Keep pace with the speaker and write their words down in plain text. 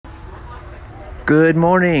Good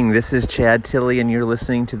morning. This is Chad Tilley, and you're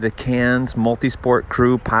listening to the Cairns Multisport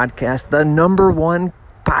Crew podcast, the number one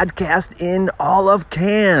podcast in all of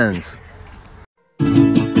Cairns.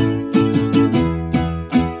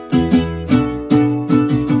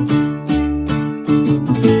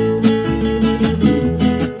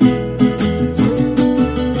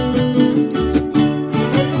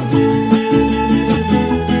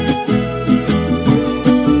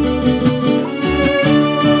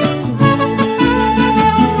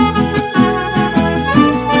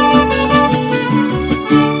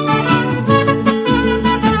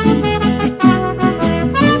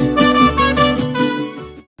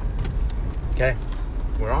 Okay,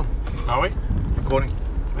 we're on. Are we? Recording.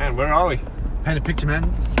 Man, where are we? Paint a picture, man.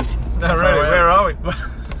 No, really, where are we?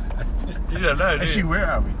 You don't know, do Actually, you? where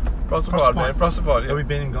are we? Proserpine, man. Proserpine, Have yeah. we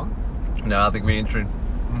been and gone? No, I think we're entering.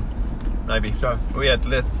 Maybe. So- We're at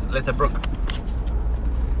Letherbrook.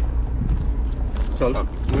 So,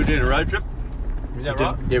 We're doing a road trip. Is that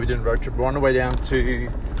right? yeah, we're doing a road trip. We're on the way down to...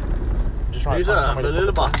 Just trying to find somewhere to put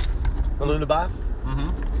the Bar. The Luna Bar.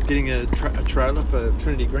 Mm-hmm. Getting a trailer for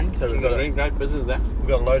Trinity Green. So we've got Great business there.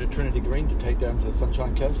 a load of Trinity Green to take down to the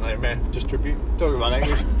Sunshine Coast. Hey, man. Distribute. Talking about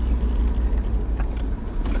English.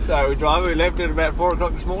 So we drive. We left at about 4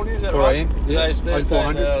 o'clock this morning. Is that 4 right? a.m., yeah. Today's Thursday,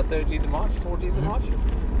 0400. 13th of March, 14th of March.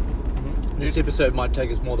 This episode might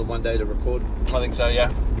take us more than one day to record. I think so.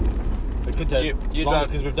 Yeah. It could take You longer don't-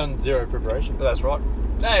 because we've done zero preparation. Well, that's right.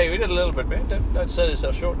 Hey, we did a little bit, man. Don't sell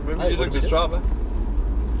yourself short. Remember, Hey, you what looked did at we do?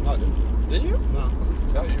 Strava. No, I didn't. Did you? No.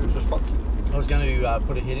 No, you were just fucked. I was going to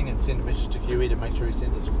put a heading and send a message to Huey to make sure he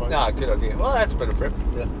sent us a quote. No, good idea. Well, that's a bit of prep.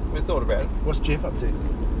 Yeah. We thought about it. What's Jeff up to?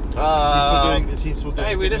 Is he still doing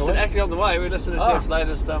Hey, we Big listened, Noise? actually on the way, we listened to Ah. Jeff's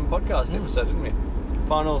latest podcast episode, didn't we?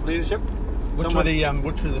 Final Leadership. Which were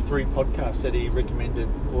the three podcasts that he recommended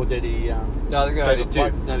or that he No, I think I did two.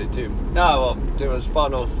 favourite I did two. No, well, there was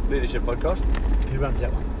Final Leadership podcast. plug? Who runs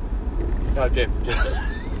that one? No, Jeff does.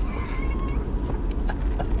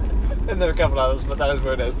 And there were a couple others, but those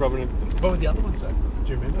weren't as prominent. What were the other ones though?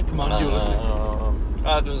 Do you remember? Come on, you were listening.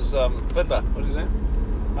 It was Fiddler. What's his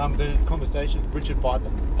name? The conversation, Richard Piper.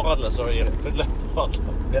 Fiddler, sorry, yeah. Fiddler.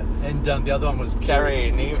 Fiddler. Yeah. And the other one was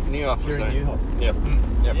Carrie Newhoff. Kerry sorry. Newhoff. Yep.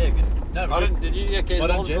 Mm. Yep. Yeah, good. No, I didn't, did you get Cairns Well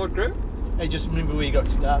done, Jeff. Multisport Crew? Hey, just remember where you got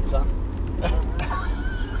your start, son.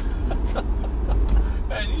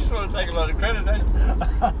 Man, you just want to take a lot of credit, don't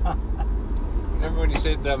you? Remember when you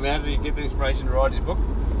said, how did he get the inspiration to write his book?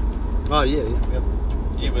 Oh yeah, Yep.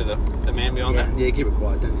 You were the man behind that? Yeah, keep it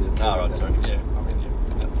quiet, don't you? Oh, right, sorry. Yeah, I mean,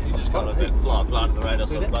 yeah. You just got a bit fly under the radar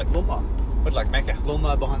sort of like. Lawnmower. Bit like Mecca.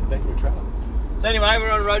 Lawnmower behind the back of a trailer. So anyway,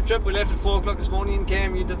 we're on a road trip. We left at 4 o'clock this morning in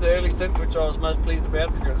Cam. You did the early stint, which I was most pleased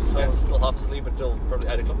about because I was still half asleep until probably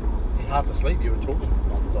 8 o'clock. You're half asleep, you were talking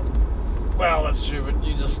non-stop. Well, that's true, but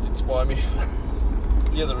you just inspire me.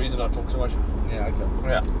 You're the reason I talk so much. Yeah, okay.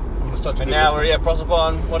 Yeah. I'm such a And good now listener. we're at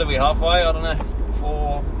Proserpine. What are we, halfway? I don't know.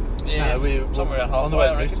 4... Yeah, No, we're somewhere around halfway. on the way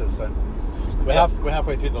to I reckon. Noosa, so Yeah. we're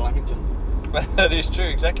halfway through the Lamingtons. That is true,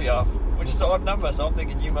 exactly half. Which is an odd number, so I'm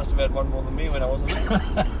thinking you must have had one more than me when I wasn't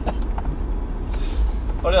there.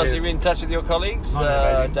 What else? Yeah. You been in touch with your colleagues?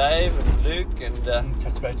 Not really. Dave and Luke and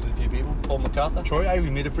Touch base with a few people. Paul MacArthur? Troy, hey,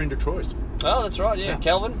 we met a friend of Troy's. Oh, that's right, yeah. Yeah.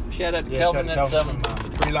 Calvin. Shout out to Yeah, Calvin shout out at Calvin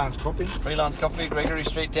from Freelance Coffee. Freelance Coffee, Gregory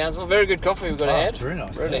Street, Townsville. Very good coffee we've got Oh, to add. very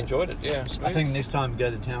nice, Really yeah. enjoyed it, yeah. Smooth. I think next time we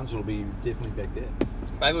go to Townsville, we'll be definitely back there.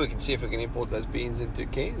 Maybe we can see if we can import those beans into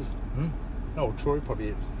Cairns. Oh, Troy probably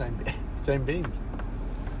it's the same beans.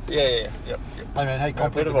 Yeah. Yep. I mean, hey, A bit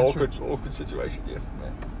conflict of of an interest. awkward situation, yeah.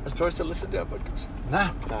 Has Troy still listened to our podcast? Nah,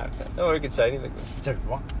 No, okay. No, we can say anything. it's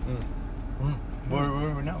everyone.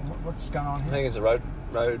 What's going on I here? think it's a road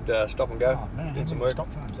stop and go. Oh, man, did some how many work.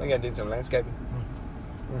 stop times I are think I did some landscaping.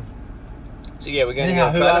 So yeah, we're going Anyhow,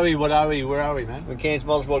 to who go are we? What are we? Where are we, man? We're Cairns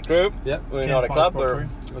Multisport Crew. Yep, We're Cairns not a club. Multisport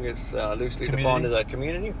We're, I guess, loosely Community. defined as a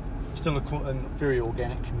community. Still a very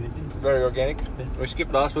organic community. Very organic. Yeah. We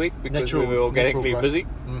skipped last week because Natural- we were organically natural busy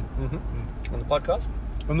growth. on the podcast.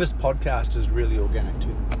 And this podcast is really organic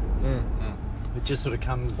too. It just sort of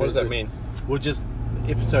comes. What does as that mean? Well, just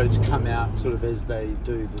episodes come out sort of as they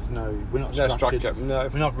do. We're not No structured. structure. No.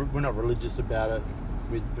 We're not religious about it.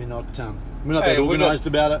 We're not Hey, that we organised got-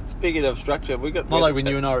 about it. Speaking of structure, we got Not like when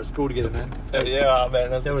you and I were at school together, man. yeah, man,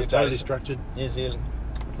 that's That was good totally days. structured. New Zealand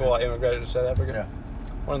before I emigrated to South Africa. Yeah.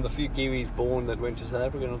 One of the few Kiwis born that went to South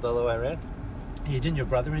Africa, not the other way around. Yeah, didn't your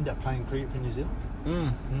brother end up playing cricket for New Zealand?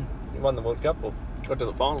 He won the World Cup or got to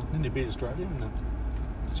the final. Didn't he beat Australia?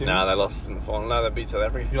 No, they lost in the final. No, they beat South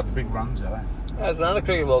Africa. You got the big runs, though, eh? There's another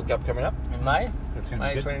Cricket World Cup coming up in May. That's going to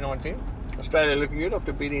May be good. 2019. Australia looking good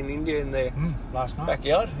after beating India in their Last night.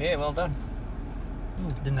 backyard. Yeah, well done.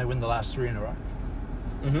 Didn't they win the last 3 in a row?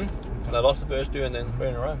 Mm-hmm. They lost the first 2 and then 3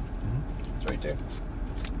 in a row. 3-2.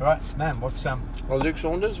 All right, man. What's Well, Luke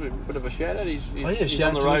Saunders, a bit of a shout out. He's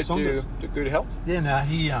shout on the out to road Luke to good health. Yeah, no,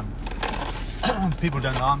 he people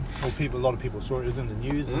don't know him, or a lot of people saw it. It was in the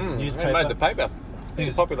news, newspaper. He made the paper.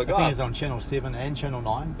 He's a popular guy. I think he was on Channel 7 and Channel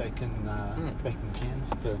 9 back in Cairns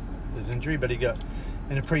for his injury, but he got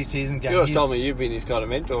in a pre-season game. You always told me you've been his kind of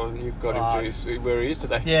mentor, and you've got him to where he is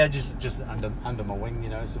today. Yeah, just under my wing,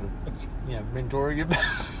 sort of, mentoring him.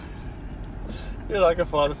 You're like a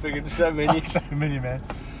father figure to so many. So many, man.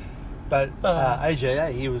 But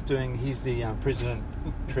AJA, he's the president,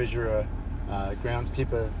 treasurer,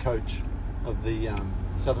 groundskeeper, coach of the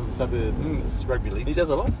Southern Suburbs Rugby League. He does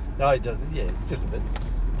a lot. No, he does. Yeah, just a bit.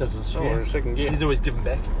 Does his share. We're in second gear. He's always giving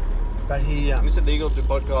back. But he. Is it legal to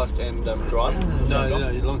podcast and drive? No,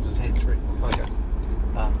 as long as it's hands-free. Okay.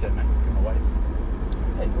 Okay, mate. Give him a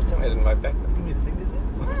wave. Hey, what's up? I didn't wave back. Give me the fingers there.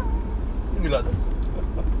 Give me like this.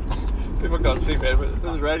 People can't see, man, but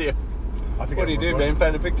this is radio. What do you do, man?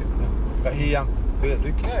 Paint a picture. Yeah. But he, look at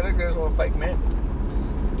Luke. Yeah, look, there's a fake man.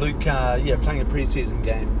 Luke, playing a pre-season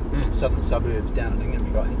game, Southern Suburbs down in England,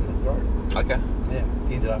 he got hit in the throat. Okay. Yeah,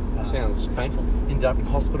 he ended up. Sounds painful. Ended up in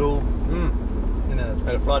hospital.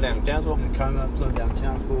 Had a fly down to Townsville. In a coma, flew him down to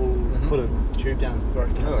Townsville, put a tube down his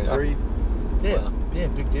throat, can't breathe. Yeah, wow. Yeah,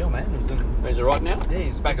 big deal, man. Is it right now? Yeah,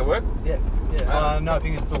 he's back at work. Yeah. No, I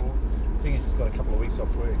think he's got a couple of weeks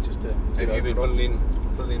off work just to. Have you been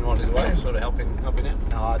filling in on his way, sort of helping out?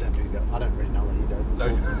 No, I don't do that. I don't really know what he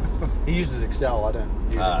does. He uses Excel. I don't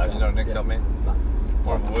use Excel. You're not an Excel man. No.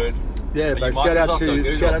 More of a Word. Yeah, but shout out to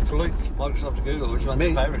Luke. Microsoft to Google. Which one's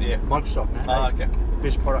your favourite? Yeah. Microsoft, man. Okay.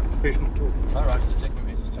 Best product, professional tool. All right, just checking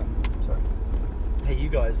me. Just checking. Sorry. Hey, you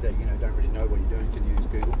guys that don't really know what you're doing can use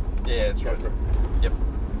Google. Yeah, that's right. Yep.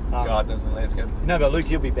 Gardeners and landscape. No, but Luke,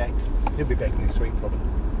 he'll be back. He'll be back next week probably.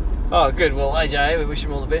 Oh, good. Well, AJ, we wish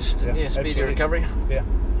him all the best. Yeah, speedy recovery. Yeah.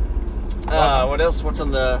 What else? What's on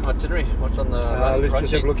the itinerary? What's on the let's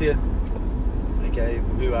just have a look here. Okay,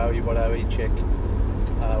 who are we? What are we? Check.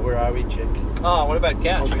 Where are we? Check. Oh, what about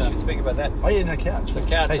Couch? We should speak about that. Oh yeah, no, Couch. So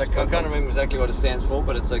Couch, I can't remember exactly what it stands for,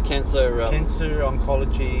 but it's a cancer... Cancer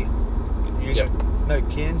Oncology Unit. Yep. No,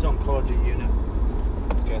 Cairns Oncology Unit.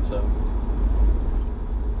 Cancer.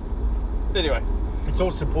 Anyway. It's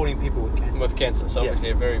all supporting people with cancer. With cancer, so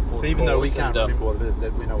obviously a very important So even though we can't remember what it is,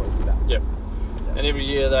 we know what it's about. Yep. Yeah. And every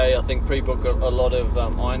year they, I think, pre-book a lot of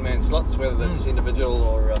Ironman slots, whether that's individual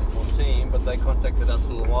or team, but they contacted us a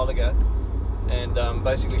little while ago and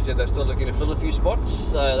basically said they're still looking to fill a few spots,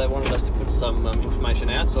 so they wanted us to put some information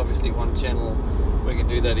out. So obviously one channel we can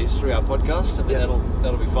do that is through our podcast. I mean,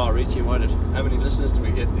 that'll be far-reaching, won't it? How many listeners do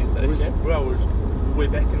we get these days? Well, we're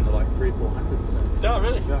back into like 300-400. So. Oh,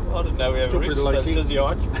 really? Yeah. I didn't know we ever reached those dizzy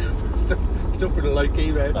heights. Still pretty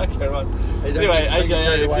low-key, man. Okay, right. Anyway,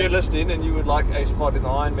 AJ, if you're listening and you would like a spot in the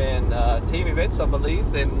Ironman team events, I believe,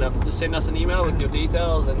 then just send us an email with your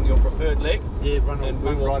details and your preferred leg. Yeah, and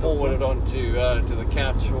we will forward it on to the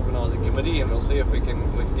Couch organising committee, and we'll see if we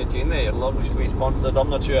can get you in there. It'll obviously be sponsored. I'm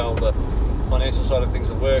not sure how the financial side of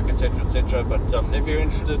things will work, etc. But if you're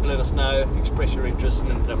interested, let us know. Express your interest,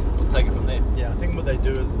 and we'll take it from there. Yeah, I think what they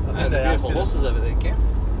do is they beautiful horses over there, Cam.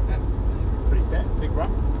 And pretty fat, big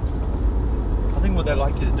run. I think what they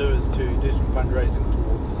like you to do is to do some fundraising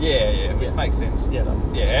towards it. Yeah, which makes sense.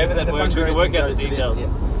 However that works, we can work out the details.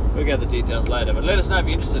 We'll get the details later, but let us know if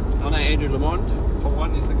you're interested. I know Andrew Lamond, for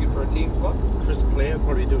one, is looking for a team spot. Chris Clare will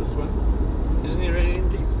probably do a swim. Isn't he already in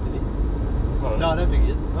team? Is he? No, I don't think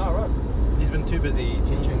he is. Oh, right. He's been too busy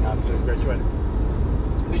teaching after graduating.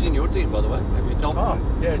 Who's in your team, by the way? Have you told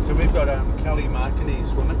me? Yeah, so we've got Kelly Markini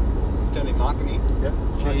swimming. Kelly Markini?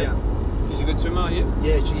 Yeah. She's a good swimmer,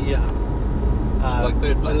 Yeah, she... like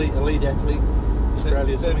third place? Elite athlete.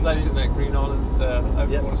 Australia's third place in that Green Island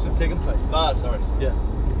open water swim? Second place. Sorry. Yeah.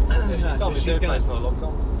 You told me she's third place for a long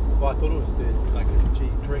time. Well, I thought it was third. Okay. She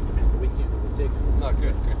corrected me at the weekend of the second. Oh,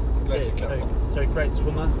 good. I'm glad she clarified. So great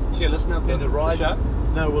swimmer. She a listener of the ride? Show?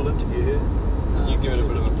 No, we'll interview her. You give it a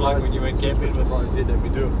bit of a plug when you went camping. She's surprised that we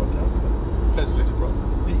do a podcast. Pleasantly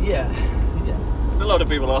surprised. But yeah. A lot of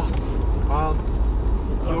people are.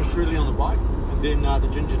 Yours truly on the bike, and then the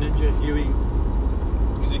Ginger Ninja, Huey.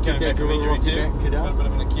 Is he coming back from injury too? Got a bit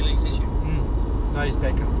of an Achilles issue. No, he's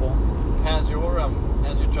back in form. How's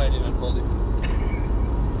your training unfolding?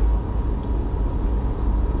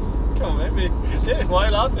 Come on, man. Why are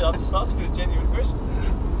you laughing? I'm just asking a genuine question.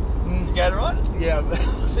 You going right? Yeah.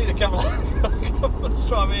 I seen a couple of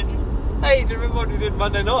Strava entries. Hey, do you remember what we did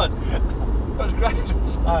Monday night? That was great.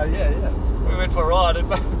 Yeah. We went for a ride and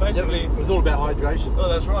basically... it was all about hydration. Oh,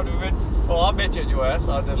 that's right. We went Well, I met you at your house.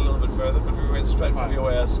 I did a little bit further, but we went straight from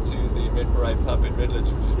your house to the Red Parade pub in Redledge,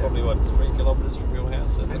 which is probably, 3 kilometres from your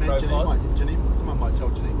house as the crow flies. Someone might tell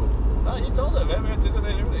Janine what's... No, you told her, man. We had dinner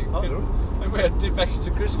there and everything. Oh, really? And we had 2 packets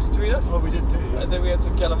of crisps between us. Oh, we did too. Yeah. And then we had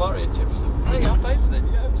some calamari and chips. And, hey, I paid for them.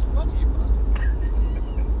 You owe me some money, you bastard.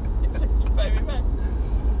 You said you pay me back.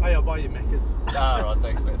 Hey, I'll buy you Macca's. Ah, right,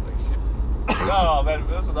 thanks, man. Thanks. Oh, man,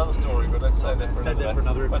 that's another story, but let's save that for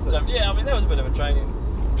another episode. But, yeah, I mean, that was a bit of a training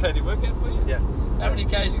workout for you. Yeah. How many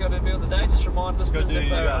Ks you got to do on the day? Just remind listeners if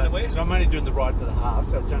they're unaware. So I'm only doing the ride for the half,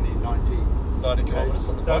 so it's only 90 kilometres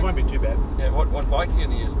on the bike. So it won't be too bad. Yeah, what bike are you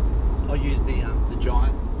going to use? I'll use the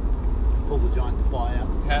Giant. Pull the Giant to fire.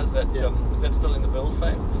 How's that? Yeah. Is that still in the build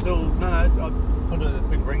phase? Still, no. I put a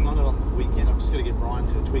big ring on it on the weekend. I'm just going to get Ryan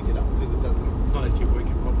to tweak it up because it's not actually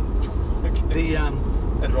working properly. Okay.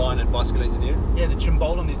 And Ryan at Bicycle Engineering? Yeah, the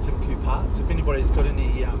Chimbola needs a few parts. If anybody's got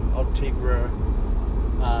any Ultegra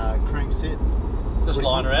crank set, just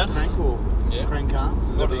lying around? Crank or crank arms.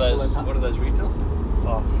 What are those retail for?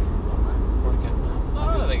 Oh, no,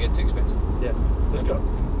 I don't think it's too expensive. Yeah,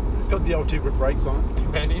 it's got the Ultegra brakes on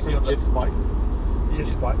it. Man, easy on Jeff's bikes.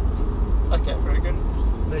 Jeff's bike. Okay, very good.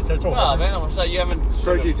 So it's all well, man, so you haven't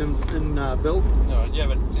project in build. No, you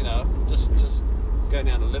haven't. Just go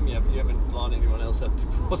down a limb. You haven't lined anyone else up to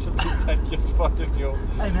possibly take your spot if you're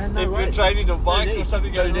you're training a bike or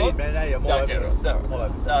something going on. Man, hey, I'm all over this.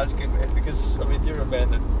 No, it's good, man, because I mean you're a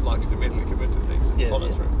man that likes to mentally commit to things and follow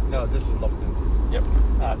through. No, this is locked in. Yep,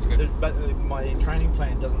 that's good. But my training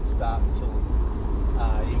plan doesn't start until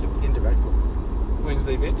end of April. When's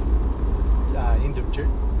the event? End of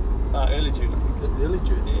June. Early June, I think. Early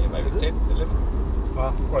June? Yeah, maybe 10th,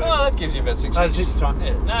 11th. Well, that gives you about 6 weeks. 6 time.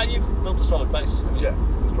 Yeah. No, you've built a solid base. Yeah,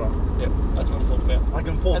 that's right. Yeah, that's what it's all about. I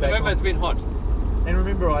can fall back. Remember, it's been hot. And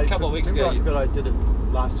remember, a couple of weeks ago, I forgot I did it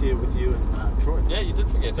last year with you and Troy. Yeah, you did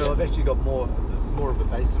forget. So I've actually got more of a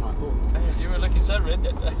base than I thought. Hey, you were looking so red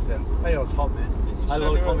that day. Yeah. Hey, I was hot, man. I had a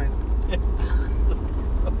lot of comments.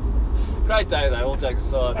 Great day though, all jokes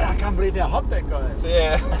aside. Man, I can't believe how hot that guy is.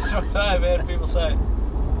 Yeah, that's what I know, man. People say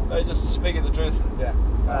they're just speaking the truth. Yeah.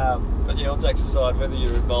 But yeah, all jokes aside, whether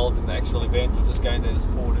you're involved in the actual event or just going there to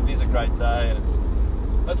support, it is a great day, and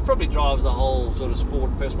that's probably drives the whole sort of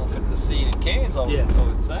sport, personal fitness scene in Cairns. I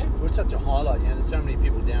would say. Well, it's such a highlight. There's so many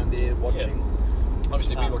people down there watching. Yeah.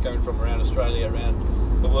 Obviously, people coming from around Australia,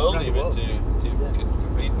 around the world, to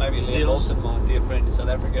compete. Maybe Liam Lawson, my dear friend in South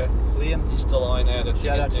Africa. Liam, he's still eyeing out a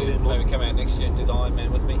ticket to maybe come out next year and do the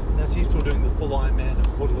Ironman with me. He's still doing the full Ironman of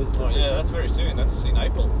Port Elizabeth. Oh yeah, that's very soon. That's in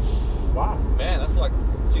April. Wow, man, that's like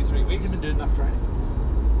 2-3 weeks. Has he been doing enough training?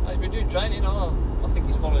 He's been doing training. I think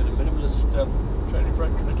he's following a minimalist training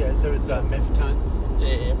program. Okay, so it's Maffetone.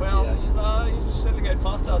 Yeah, well, he's certainly going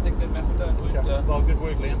faster, I think, than Maffetone would. Well, good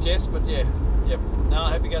work, Liam. Suggest, but yeah. Yep. No,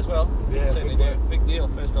 I hope he goes well. Yeah, certainly do. Big deal,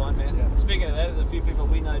 first Ironman. Yeah. Speaking of that, there's a few people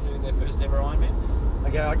we know doing their first ever Ironman.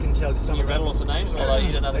 Okay, I can tell you some. You rattle off the names while I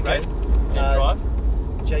eat another grape and drive.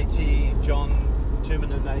 JT, John,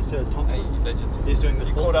 Terminator Thompson. Hey, legend. He's doing the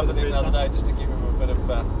You full caught up for with him the other day just to give him a bit of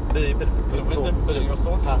wisdom, bit of your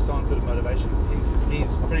thoughts. Pass on, a bit of motivation.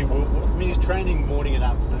 He's pretty well. I mean, he's training morning and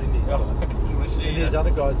afternoon. These guys. And these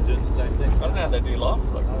other guys are doing the same thing. I don't know how they do life.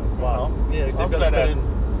 Like, wow. Yeah, they've got to fit in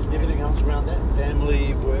everything else around that.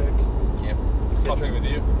 Family, work. Yep. Coffee with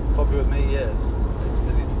you. Coffee with me, yeah. It's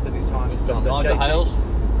busy time. Nigel Hales.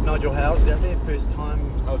 Nigel Hales out there, first time.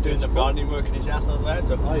 I was doing some gardening work in his house the other day.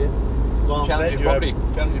 So oh, yeah. Well, challenging property.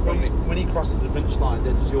 When he crosses the finish line,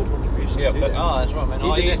 that's your contribution to that. Oh, that's right, man.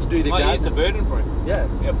 He didn't have to do the gardening. I used the burden for him. Yeah.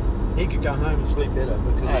 Yep. He could go home and sleep better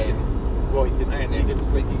because he could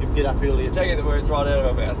sleep. He could get up earlier. Taking the words right out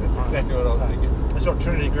of my mouth. That's exactly what I was thinking. That's what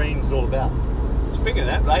Trinity Green's all about. Speaking of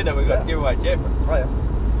that, later we've got to give away Jeff. Oh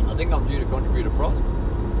yeah. I think I'm due to contribute a prize.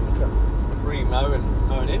 Okay. A free mow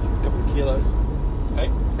and edge. A couple of kilos. Hey.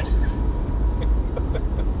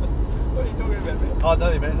 What are you talking about, man? Oh,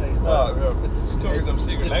 no, man. It's talking some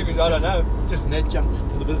secret language. I don't know. Just an adjunct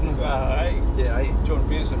to the business. Hey. Yeah, hey. Jordan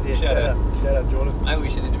Pearson. Yeah, shout out, Jordan. Maybe we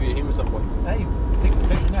should interview him at some point. Hey,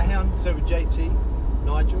 so with JT,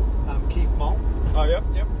 Nigel, Keith Mole. Oh, yep.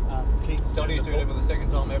 Keith. Tony's doing it for the second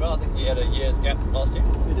time ever. I think he had a year's gap last year.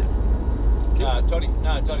 Who did? Toddy.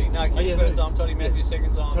 No, Keith's first time. Toddy Matthews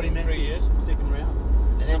second time. Toddy in 3 years. Second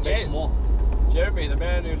round. And then Jez. Jeremy, the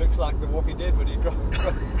man who looks like the Walking Dead when he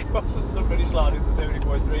crosses the finish line in the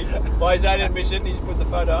 70.3. By his own admission, he's put the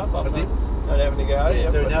photo up. Has he? Not having to go. Yeah,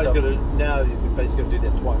 so now he's basically going to do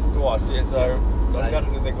that twice. Yeah. So I shudder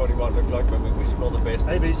to think what he might look like, but we wish him all the best.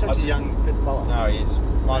 Hey, but he's such a young, fit fella. No, he is.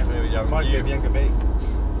 Reminds me of a younger me.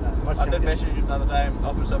 I did message him the other day and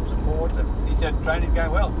offer some support, and he said training's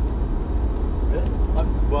going well.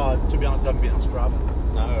 Well, to be honest, I haven't been on Strava.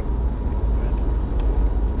 No.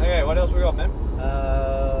 Okay, what else we got, man?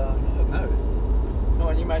 I don't know. Oh,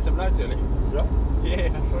 and you made some notes earlier. Right?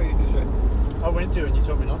 Yeah, I saw you just said. I went to and you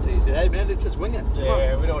told me not to. You said, "Hey man, let's just wing it." Come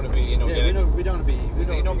Yeah, on. we don't want to be inorganic. Yeah, we don't want to be. We don't want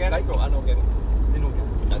to be Inorganic fake. or unorganic?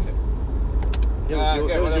 Inorganic. Okay. That was what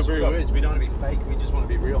your else we very got? words. We don't want to be fake. We just want to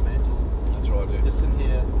be real, man. That's right, dude. Just sitting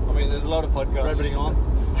here I mean, there's a lot of podcasts. rabbiting on.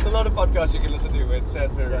 There's a lot of podcasts you can listen to where it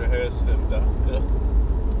sounds very Yeah. rehearsed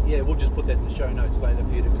and Yeah, we'll just put that in the show notes later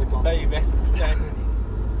for you to click on. Hey, man.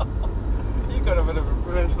 You got a bit of a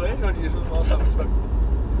pronunciation on you since last time we spoke.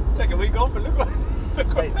 Take a week off and look what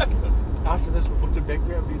happens. After this, we'll put some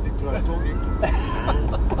background music to us talking.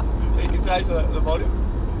 So you can change the volume.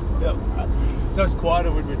 Yep. So it's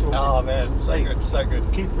quieter when we're talking. Oh, man. So Hey. good, so good.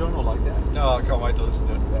 Keith Byrne will like that. No, I can't wait to listen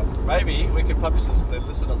to it. Yeah. Maybe we could publish this and then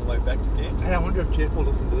listen on the way back to Cairns. Hey, I wonder if Jeff will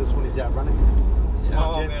listen to this when he's out running.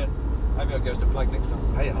 Oh, Jeff. man. Maybe I'll go to plug next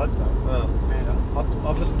time. Hey, I hope so. Oh. Man,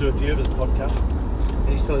 I've listened to a few of his podcasts, and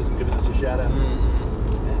he still hasn't given us a shout out.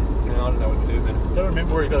 Yeah, I don't know what to do, man. Don't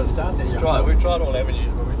remember where he got to start then. We've tried all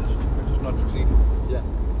avenues, but we're just not succeeding. Yeah.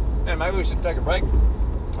 And maybe we should take a break.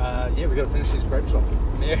 Yeah, we got to finish these grapes off.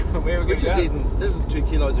 Yeah, where are we We've going to just go? eaten. This is 2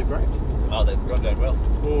 kilos of grapes. Oh, they've gone down well.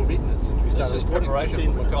 Well, we've eaten it since we This started. is recording. preparation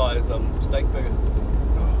 15 for minutes. Mackay's steak burger.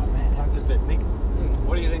 Oh man, how good's that meat?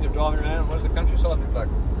 What do you think of driving around? What does the countryside look like?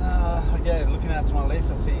 Okay, looking out to my left,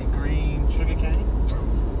 I see green sugar cane.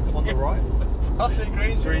 On the right, I see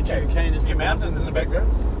green Green sugar sugar cane and A few some mountains in the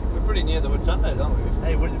background. We're pretty near the Whitsundays, aren't we?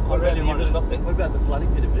 hey, what I about really the want to stop there. What about the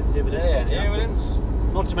flooding bit of evidence? Yeah, in town? evidence.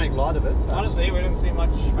 Not to make light of it. but Honestly, we didn't see much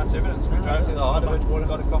evidence. We No, drove to that's the height not of much it, water.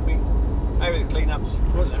 got a coffee. Maybe the cleanups.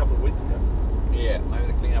 it was a couple of weeks ago. Yeah, maybe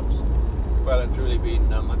the cleanups. Well, and truly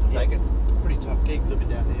been undertaken. Pretty tough gig living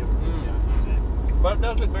down here. Yeah. But it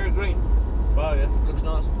does look very green. Well, yeah. Looks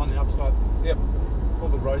nice. On the upside, Yep. all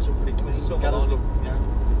the roads are pretty clean. Silver Gutters lining.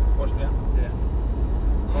 look, Washed down.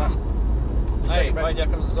 yeah. Right. Let's Hey, take a break. Ray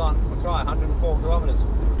Jackals is on Mackay, 104 kilometres.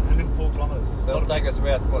 104 kilometres. That'll take us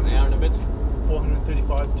about, what, an hour and a bit?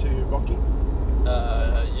 435 to Rocky.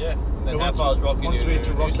 Yeah. And then how far is Rocky once to we get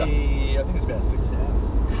to Noosa? Rocky, I think it's about 6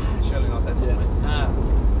 hours. Surely not that long, Yeah. mate. Nah.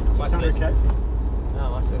 Much 600 less. k's. No,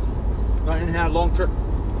 much less. No, anyhow, long trip.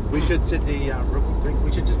 We should set the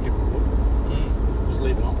we should just keep recording. Just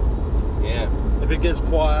leave it on. Yeah. If it gets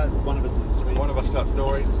quiet, one of us is asleep. One of us starts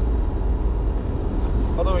snoring.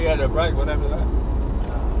 I thought we had a break. What happened to that?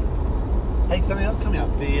 Hey, something else coming up.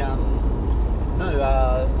 The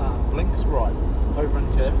Blinks ride over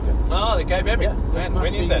in South Africa. Oh, the Cape Epic. this Man,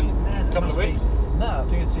 must when is be- that? Man, it Couple of must be- weeks? No, I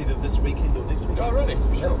think it's either this weekend or next weekend. Oh, really?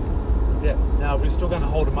 For sure. Yeah. Now we're still going to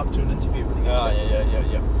hold him up to an interview when he gets Oh,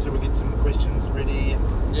 back. yeah. So we get some questions ready.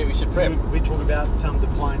 And Yeah, we should so prep. we talk about the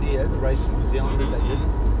Pioneer, the race in New Zealand that they did.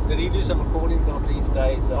 Did he do some recordings after each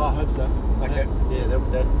day? Oh, I hope so. Okay. Yeah,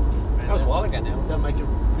 that That was a while ago now. They'll make it.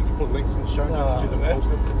 We can put links in the show notes to them. yeah. All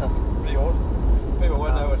sorts of stuff. Pretty awesome. People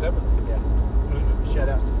won't know what's happened. Yeah. Shout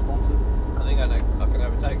outs to sponsors. I think I can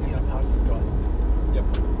overtake You him. know, pass this guy. Yep.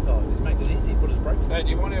 Oh, just make it easy. Put his brakes Hey, in.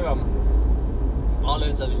 do you want to? I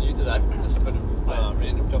learned something new today. It's a bit of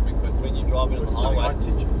random topic, but when you're driving on the Something highway, might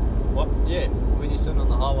teach you. what? Yeah, when you're sitting on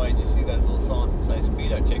the highway and you see those little signs that say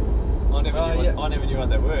speedo check. I never knew what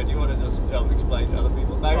they were. Do you want to just explain to other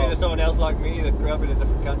people? Maybe there's someone else like me that grew up in a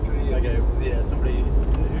different country. and- Okay, yeah, somebody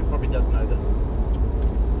who probably does know this.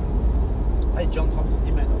 Hey, John Thompson,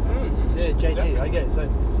 he may not know. Yeah, JT. Exactly. Okay, so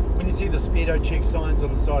when you see the speedo check signs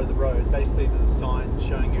on the side of the road, basically there's a sign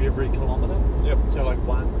showing you every kilometre. Yep. So like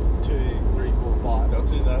 1, 2, 3, 4, 5. I've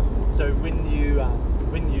seen those. So when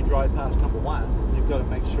you drive past number 1, you've got to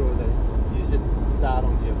make sure that you hit start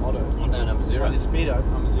on your auto. Oh no, number zero. On your speedo.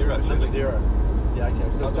 Number zero. Number surely. 0. Yeah,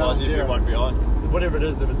 okay. So start Otherwise, on you'd be 0. one behind. Whatever it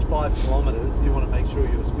is, if it's 5 kilometres, you want to make sure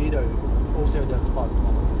your speedo also does 5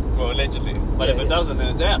 kilometres. Well, allegedly. But Yeah, if it yeah. doesn't, then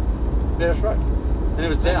it's out. Yeah, that's right. And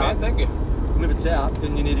if it's Hey, out, man, thank you. and if it's out,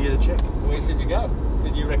 then you need to get a check. Where should you go?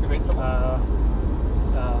 Did you recommend someone?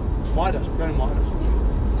 Midas, go to Midas.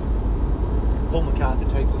 Paul MacArthur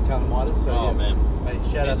takes his car to Midas, so Oh, yeah. man. Hey,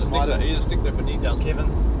 shout out He's a to Midas. stickler. He's a stickler for details. Kevin,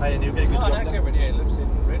 hey, and he'll get a good Oh, job no, done. Kevin, yeah, he lives in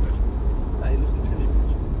Redbridge. Hey, listen to Trinity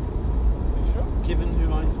Beach. You sure? Kevin,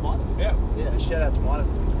 who owns Midas. Yeah. Yeah, shout out to Midas.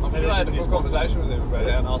 I'm Maybe sure I had a they full did this conversation with him about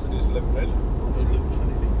how nice it is to live in Redbridge. one. They live in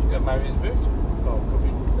Trinity Beach. Yeah, maybe he's moved. Oh, could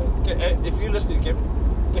be. If you're listening, Kevin,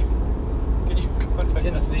 can you contact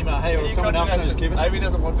Send us an email. Hey, Can or you someone else contact knows us? Kevin. Maybe he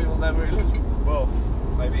doesn't want people to know where he lives. Well,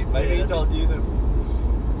 Maybe Yeah, he told you the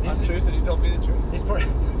he's- untruth and he told me the truth. he's probably.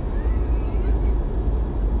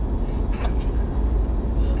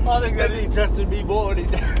 I think that He trusted me more than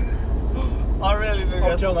he I really think I'll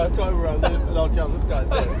that's tell the this most... guy where I live, and I'll tell this guy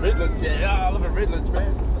there. Redlands, yeah, I live in Redlands,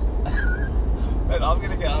 man. Man, I'm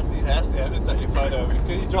going to go out to his house down and take your photo of him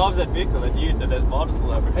because he drives that vehicle that has minus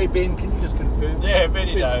all over it. Hey Ben, can you just confirm? Yeah,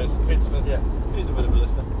 Benny knows. Ben Smith. Yeah. He's a bit of a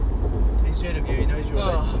listener. He's heard of you. He knows you're.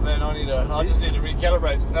 Oh man, I just need to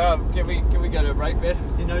recalibrate. Can we go to a break, Ben?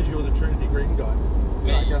 He knows you're the Trinity Green guy.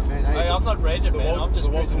 Me? Like, man, Hey, I'm not raging, man. I'm just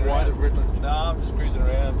Walter cruising White around. of Redlands. No, I'm just cruising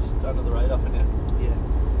around, just under the radar for now. Yeah.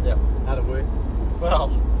 Yep. How to work. Well,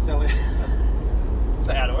 Selling.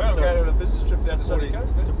 say how to work. I'm going on a business trip down to Sunny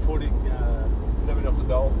Coast, man. Supporting. Living off the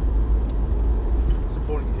dole.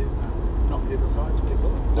 Supporting not herbicides, what do you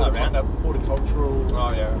call it? No, Roundup. Horticultural.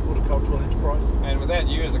 Oh yeah. Horticultural enterprise. And without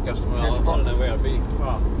you as a customer, I Cash don't crops. know where I'd be.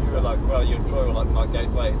 Oh, You were like, well, you and Troy were like my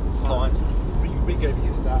gateway clients. we gave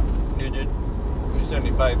you a start. You did. You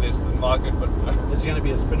certainly paid less than market, but There's going to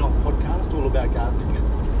be a spin-off podcast all about gardening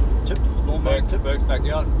and tips, lawn mowing tips. Burke's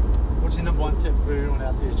backyard. What's your number one tip for everyone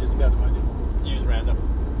out there just about to mow their lawn? Use Roundup.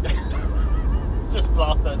 Just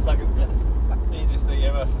blast those suckers. Easiest thing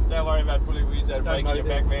ever. Don't worry about pulling weeds out, Don't breaking mow your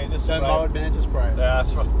them. back, man. Just Don't spray mow it. it, man. Just spray it. Yeah,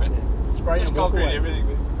 that's right, man. Yeah. Spray Just and walk concrete away. everything,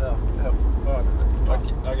 man. Oh, All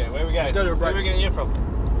right. Okay, where we going? Let's go to a break. Where are we going to hear from?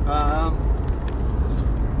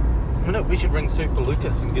 We should ring Super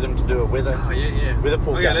Lucas and get him to do a weather. Oh, yeah. Weather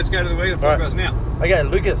forecast. Okay, let's go to the weather All right. forecast now. Okay,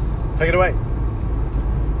 Lucas, take it away.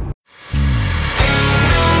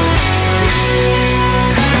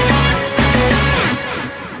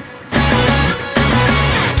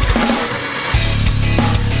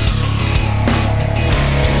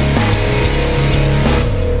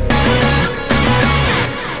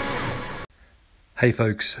 Hey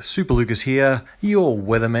folks, Super Lucas here, your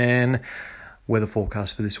weatherman. Weather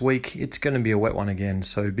forecast for this week. It's going to be a wet one again,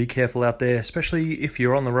 so be careful out there, especially if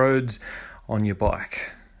you're on the roads on your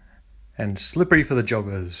bike. And slippery for the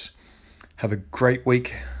joggers. Have a great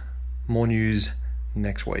week. More news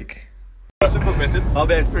next week. Simple method. Oh,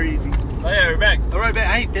 man, very easy. Oh, yeah, we're back. All right,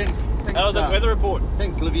 man. Hey, thanks. How was the weather report?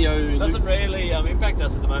 Thanks, Livio. Doesn't really impact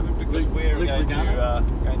us at the moment because we're Luke going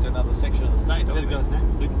to another section of the state. Is that the guy's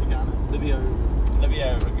name? Luke Regana. Livio.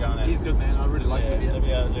 Livio, we're going out. He's good, man. I really like Livio.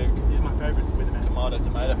 Livio, Luke. He's my favourite weatherman.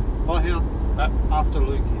 Tomato. Oh, hang on. After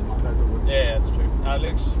Luke, he's my favourite weatherman. Yeah, that's true.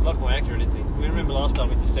 Luke's a lot more accurate, isn't he? We remember last time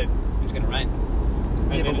we just said it was going to rain. Yeah, And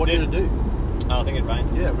but then what did it do? I think it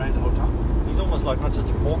rained. Yeah, it rained the whole time. He's almost like not just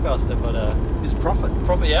a forecaster, but a It's profit.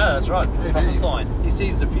 prophet. Yeah, that's right. Yeah, Prophet man, sign. He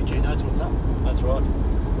sees the future. He knows what's up. That's right.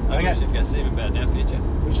 Maybe Okay. we should go see him about it now, future.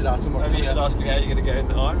 We should ask him what's Maybe you should coming ask him how you're going to go in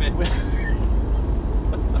the Ironman.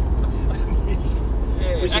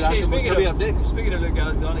 We should ask him what's coming up next. Speaking of Luke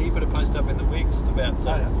Alexander, he put a post up in the week just about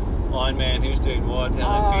Ironman, who's doing what,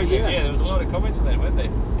 how they feel. Yeah, there was a lot of comments on that, weren't there?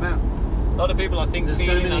 Man. A lot of people, I think, There's so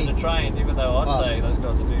feeling many- undertrained, even though I'd say those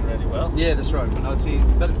guys are doing really well. Yeah, that's right. But I see,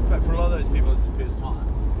 but for a lot of those people, it's the first time.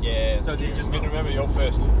 Yeah, So so they're you just just remember you're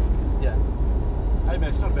first. Yeah. Hey man,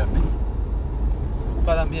 it's not about me.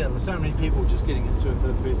 But yeah, there's so many people just getting into it for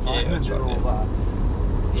the first time. Yeah, that's and they're right, all,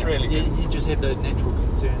 It's really good. You just have those natural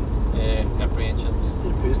concerns. Yeah, apprehensions. Is it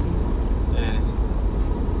a person? Yeah, it is.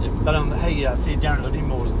 Yep. But hey, see, Darren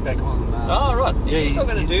Liddimore is back on. Oh, right. Is yeah, he still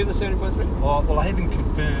going to he's- do the 70.3? Well, I haven't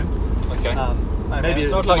confirmed. Okay. No, Maybe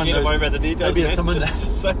it's not like you don't worry about the details. Maybe man. someone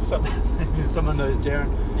just say something. maybe someone knows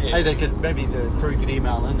Darren. Yeah. Hey, they could maybe the crew could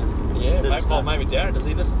email in. And Yeah, let us know. maybe Darren, does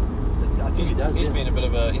he listen? I think he does. He's yeah. been a bit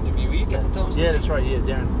of an interviewee a couple of times. Yeah, that's right. Yeah,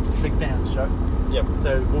 Darren, big fan of the show. Yep.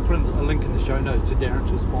 So we'll put a link in the show notes to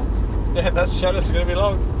Darren's response. Yeah, that's show us going to be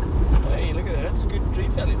long. Hey, look at that. That's a good tree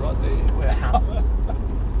valley right there. Wow.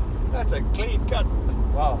 That's a clean cut.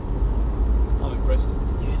 Wow. I'm impressed.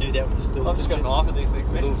 You can do that with the still. I've just got an eye for these things,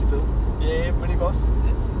 a man. little still. Yeah, mini boss.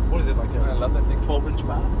 What is it like? I love that thing. 12-inch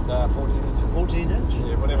bar, 14 inches. 14-inch.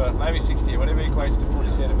 Yeah, whatever. Maybe 60, whatever equates to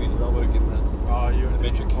 40 centimetres. I'll work in the. Oh, you're in the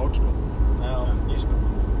metric. old school. No, new school.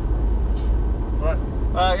 Right.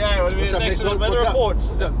 Yeah, what do we What's do up, next Luke? to the weather What's up? reports?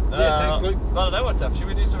 What's up? Yeah, thanks, Luke. I don't know what's up. Should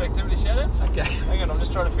we do some activity shout-outs? Okay. Hang on, I'm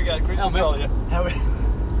just trying to figure out cruise How control. man? Yeah. How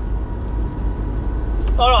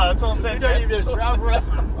Alright, it's all set. You don't man. even drive around.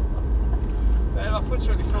 Man, my foot's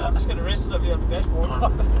really sore. I'm just going to rest it up here on the dashboard.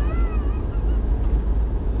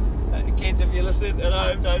 Kids, if you listen at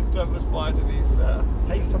home, don't aspire to these.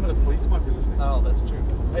 Hey, some of the police might be listening. Oh, that's true.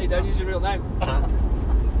 Hey, don't use your real name.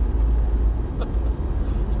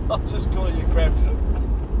 I'll just call you Krabs.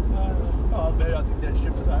 Oh man, I think that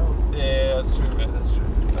ship sailed. Yeah, that's true, man. That's true.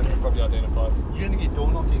 That can probably identify us. You're going to get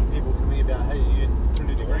door knocking people coming about, hey, you in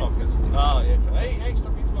Trinity Green. Knockers. Oh, yeah. Hey,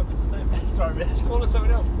 stop using my business name. Sorry, man. Just call it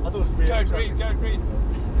something else. I thought it was very Go green.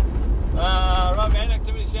 Right, man.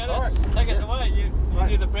 Activity shout-outs. All right. Take us away. You Right.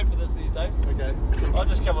 do the prep for this these days. Okay. I'll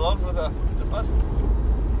just come along for the fun.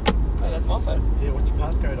 Hey, that's my phone. Yeah, what's your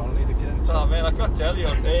passcode? I'll need to get into. Oh man, I can't tell you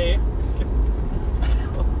on there.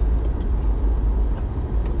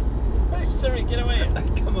 Hey Siri, get away.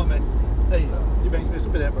 Come on, man. Hey, you're making me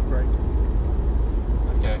spit out my grapes.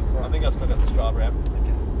 Okay, I think I've still got the Strava app.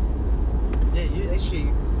 Okay. Yeah, you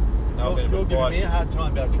actually. No, You're giving me a hard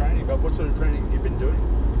time about training, but what sort of training have you been doing?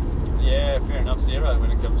 Yeah, fair enough, 0 when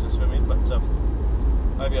it comes to swimming, but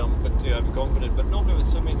maybe I'm a bit too overconfident. But normally with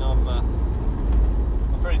swimming, I'm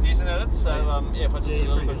pretty decent at it. So yeah, if I just do a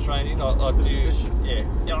little bit of training, I do.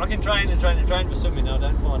 Yeah, I can train with swimming. I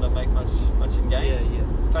don't find I make much in games. Yeah.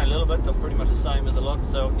 Train a little bit. I'm pretty much the same as a lot.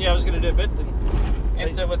 So yeah, I was going to do a bit and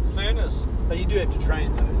enter with the furnace. But you do have to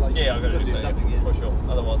train though. Like, Yeah, I've got to do something. Yeah, for sure.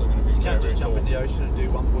 Otherwise, I'm going to be. You can't just jump in the ocean and do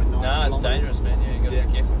 1.9. Nah, it's dangerous, man. Yeah, you got to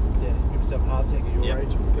be careful. Yeah, give yourself a heart attack at your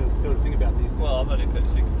age. You've got to think about these things. Well, I'm only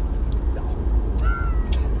 36.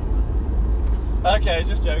 Okay,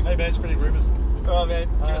 just joking. Hey man, spreading rumours. Oh man,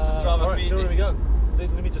 give us a Strava Alright, feed. so where do we go?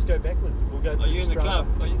 Let me just go backwards. We'll go. Are you in the club?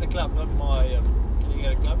 Are you in the club? Not my. Can you go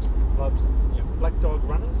to clubs? Clubs. Yep. Black Dog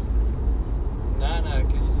Runners. No. Can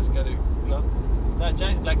you just go to club? No,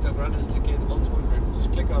 James Black Dog Runners to Cairns Multisport Group.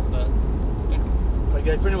 Just click on the.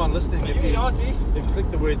 Okay, for anyone listening, if you click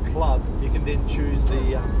the word club, you can then choose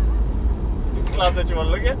the club that you want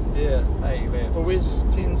to look at. Yeah. Hey man. Well, where's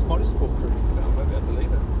Cairns Motorsport Group? Oh, maybe I have to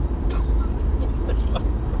leave it.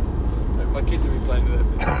 My kids will be playing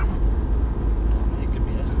with that. It could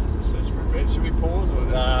be Aspen. Search for a red. Should we pause or?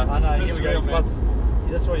 I know. Here we go. Real, Clubs.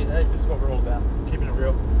 Yeah, that's what. Hey, this is what we're all about. Keeping it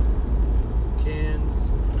real.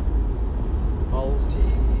 Cairns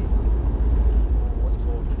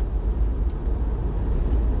Multi-Sport.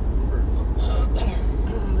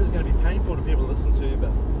 This is going to be painful to people to listen to,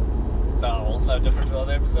 but No different to the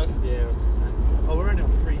other episode. yeah, it's the same. Oh, we're only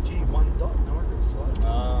on 3G 1 dot. No wonder it's slow.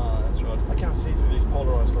 Ah, that's right. I can't see through these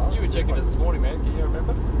polarised glasses. You were checking it this morning, man. Can you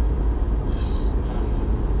remember?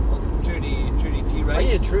 Trudy T. Oh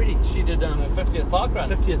Race. yeah, Trudy. She did The 50th park run.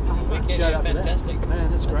 50th park run. Weekend, Shout yeah, out for that. fantastic.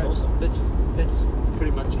 Man, that's great. awesome. That's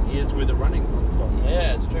pretty much a year's worth of running non-stop.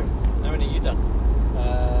 Yeah, it's true. How many have you done?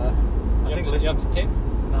 I think less you up to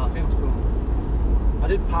 10? No, I think I'm still. I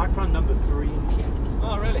did park run number 3 in Cairns.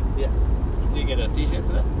 Oh, really? Yeah. Do you get a t-shirt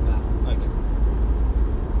for that? No. Okay.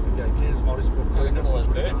 Okay, Cairns Motorsport Oh, Group. look at all those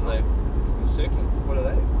birds there. Circling. What are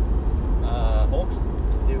they? Hawks.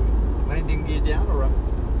 They're landing gear down or up?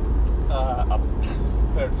 Up.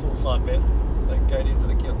 They're in full flight, man. They're going in for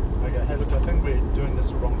the kill. Okay, hey, look, I think we're doing this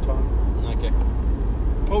the wrong time. Okay.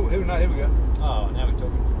 Oh, here we go. Oh, now we're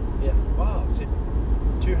talking. Yeah. Wow, it said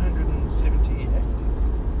 270 athletes.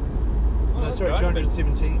 Oh, No, that's sorry, great.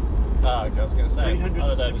 217. Ah, okay, I was going to say.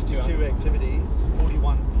 Other day was 200. 362 activities,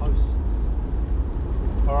 41 posts.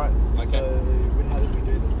 Alright, Okay. so how did we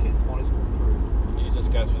do this? Cairns Motorsport Group. You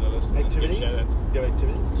just go through the list. and then give Activities? shout-outs. Go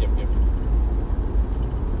activities. Yep.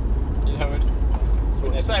 You know what? So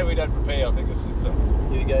When you say we don't prepare, I think this is. Here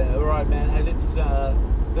we go. Alright, man. Hey, let's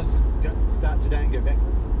start today and go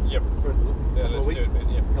backwards. Yep. For a Yeah, couple let's of weeks. do it,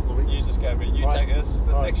 man. Yep. Couple of weeks. You just go, but you Right. take this.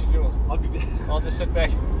 This Right. section's yours. I'll give you. I'll just sit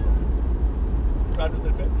back. Run with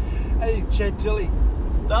it, man. Hey, Chad Tilley.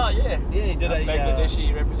 Oh, yeah. Yeah, he did a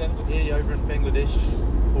Bangladeshi representative. Yeah, over in Bangladesh,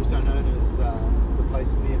 also known as the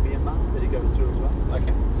place near Myanmar that he goes to as well.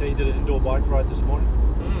 Okay. So he did an indoor bike ride this morning.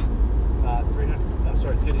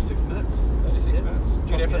 36 minutes. 36 Yep. minutes. Good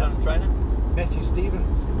Chopping effort it on up. a trainer. Matthew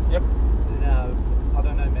Stevens. Yep. Now, I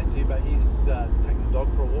don't know Matthew, but he's taking the dog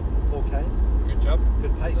for a walk for 4Ks. Good job.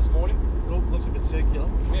 Good pace. This morning. Looks a bit circular.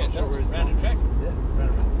 Yeah, Not it sure does. where he's Round gone. and track. Yeah, round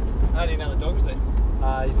and round. How do you know the dog was there? He's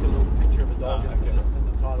got a little picture of a dog Ah, okay. in the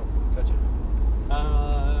title. Gotcha.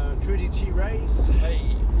 Trudy T. Rays.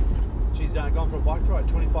 Hey. She's gone for a bike ride,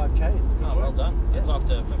 25Ks. Good Oh, work. well done. That's Yeah.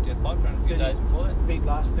 after 50th bike run a few 30 days before that. Beat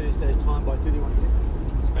last Thursday's time by 31 seconds.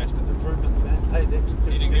 Smashed it. Improvements, man. Hey, that's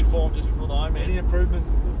He's in good form just before the Any Ironman. improvement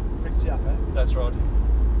picks you up, eh? That's right.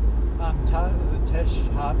 Is it Tash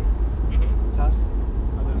Harvey? Mm-hmm. Tash? I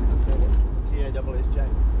don't know how to say that. T-A-S-S-J.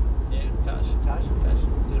 Yeah, Tash. Tash? Tash.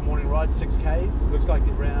 Did a morning ride, 6Ks. Looks like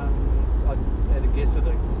around, I had a guess at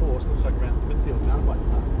the course, looks like around Smithfield Mountain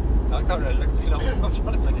Bike Park. I can't really look, I'm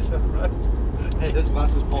trying to think it's around the road. Hey, those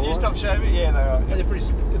glasses Can you polarised. stop showing me? Yeah, they are. Hey, they're pretty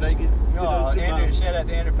sweet. They get, Oh, Andrew, shout out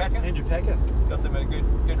to Andrew Packer. Andrew Packer. Got them at a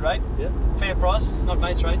good rate. Yeah. Fair price, not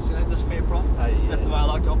mates rates, just fair price. Hey, yeah. That's the way I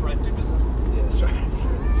like to operate and do business. Yeah, that's right.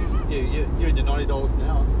 You're in your $90 an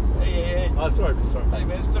hour. Yeah. Oh, sorry. Hey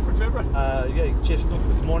man, it's different February. Yeah, Jeff Snook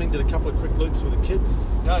this morning did a couple of quick loops with the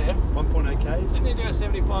kids. Oh yeah. 1.8Ks. Didn't he do a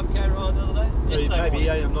 75k ride the other day? Yesterday Maybe, morning.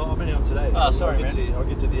 yeah, I'm only on today. Oh, sorry, I'll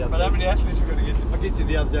get to the other But day. how many athletes are we going to get to? I'll get to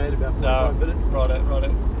the other day in about 45 minutes. Right.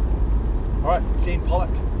 Alright, Dean Pollock.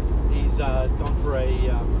 He's gone for a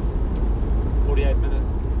 48-minute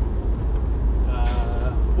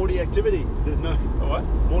morning activity. There's no What?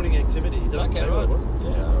 morning activity. It doesn't Okay, say what it was.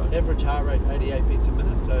 Yeah, all right. Average heart rate 88 beats a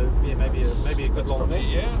minute. So yeah, maybe a good That's long probably,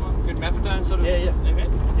 walk. yeah, well, good methadone sort of Yeah. event.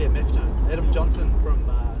 Yeah, Meftone. Adam Johnson from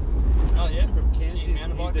Oh, yeah. Cairns. Gee, He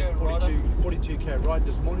mountain did biker, 42k ride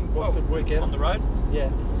this morning. Whoa, Good workout. on the road. Yeah,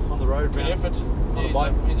 on the road. Good round- effort. On the Yeah,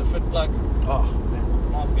 bike. he's a fit bloke. Oh man,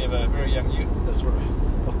 Reminds me of a very young you. that's right.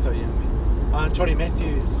 Not so young. Toddy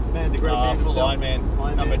Matthews, man, the great man Full himself.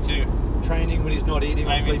 Ironman, number 2. Training when he's not eating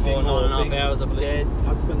or Aiming sleeping for 9.5 or being hours, I believe. dad,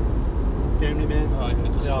 husband, family man. Oh, yeah,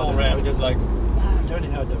 just Yeah, I small don't know how round. it goes. Like, I don't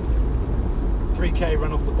know how it does. 3k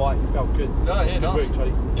run off the bike, felt good. oh, yeah, Good nice. work,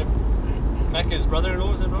 Toddy. Yep. Macca's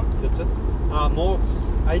brother-in-law, is that right? That's it. Morgs,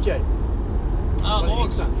 AJ. Oh, What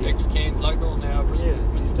has he Morgs, done? Yeah. ex-Cairns local, now Brisbane.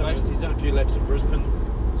 Yeah, he's done based. a few laps in Brisbane.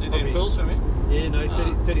 So you're probably- doing pool swimming? Yeah, no,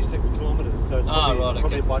 36 kilometres, so it's Ah, probably, right,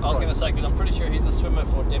 probably okay. a bike I was ride. going to say, because I'm pretty sure he's the swimmer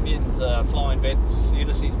for Demian's Flying Vets,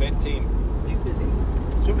 Ulysses Vet team. Is he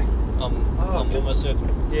swimming? I'm good. almost certain.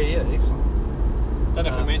 Yeah, excellent. Don't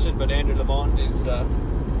know if we mentioned, but Andrew Lamond is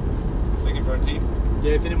looking for a team.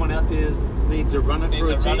 Yeah, if anyone out there needs a runner Needs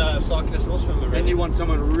for a a team, runner, a cyclist, or swimmer, really. and you want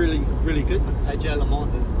someone really, really good, AJ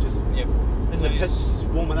Lamont is just Yep. in So the he's- pits,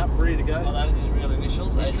 warming up, ready to go. Oh, those are his real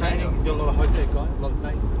initials. He's AJ. training, he's got a lot of hope, that guy, a lot of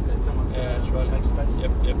faith that someone's Yeah, going that's to right. make space.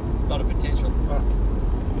 Yep. A lot of potential. Right.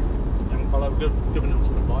 Young fellow, giving him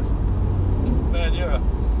some advice. Man, you're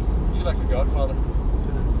like a godfather.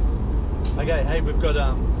 Okay, hey, we've got,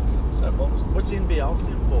 So bombs. what's the NBL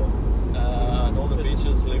stand for? Northern Is it-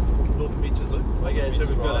 Beaches Loop. Northern Beaches Loop. Okay, Northern so Beaches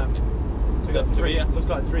we've got, Ride, yeah. we've got three, Tabea. looks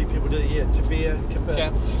like 3 people did it, yeah. Tabea, Kipper,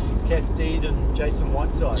 Kath Deed and Jason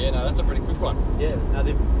Whiteside. Yeah, no, that's a pretty quick one. Yeah, now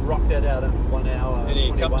they've rocked that out in 1 hour, Any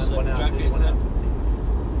 21, cups 1 and hour, trophies 1 hour and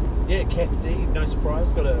 50. Yeah, Kath D, no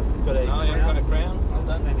surprise, got a Oh, crown. yeah, got a crown. Well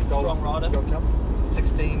done. And a gold, Strong rider. Gold Cup.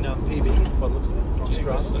 16 PBs, by the looks of it, on Jeez,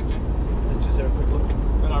 Strava. okay. Let's just have a quick look.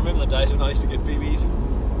 And I remember the days when I used to get PBs.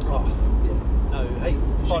 Oh, yeah. No, hey,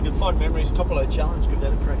 you should give Fun memories. Coppola challenge, give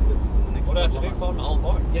that a crack this in the next What do I have couple to of do? months. Find an old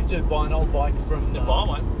bike. You have to buy an old bike from... Then buy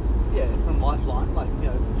one. Yeah, from Lifeline, like, you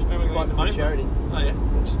know, Remember we buy got them money for for charity. Oh, yeah.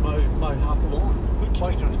 And just mow half the lawn.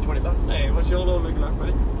 Bike's only $20. Hey, what's your little look like,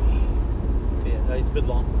 buddy? Yeah, no, it's a bit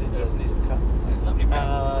long. Needs a cut. Hey, lovely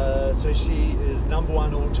man. So she is number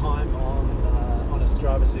 1 all time on a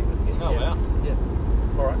Strava segment. Oh, wow. Yeah.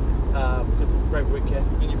 All right. Good, great work, Kath.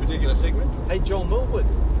 Any particular segment? Hey, Joel Millwood.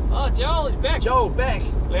 Oh, Joel is back. Joel back.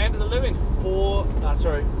 Land of the living.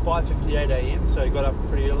 5:58 a.m. So he got up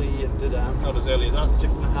pretty early and did Not as early as us.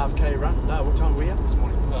 6.5k run. No, what time were we up this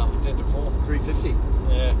morning? Oh, 10 to 4. 3:50.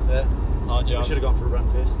 Yeah. Yeah. Oh, Joel. We should have gone for a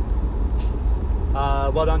run first.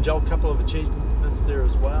 Well done, Joel. Couple of achievements there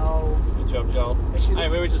as well. Good job, Joel. Actually, Hey,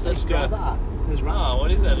 we were just his at Strava. His run. Oh,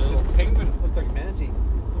 what is that? A little penguin? Looks like a manatee.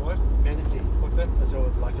 What? Manatee. What's that? That's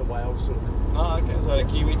all like a whale sort of thing. Oh, okay. So a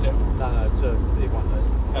kiwi tip. No, it's everyone knows.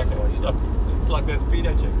 Okay. It's like that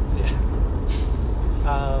speedo chick.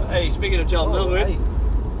 Yeah. Hey, speaking of Joel Millwood. Hey.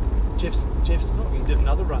 Jeff's he did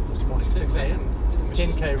another run this morning, 6 a.m.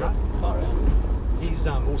 10k run. Far out. He's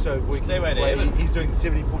also working his Stairway to way. heaven. He's doing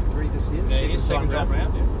 70.3 this year. Yeah, he's second time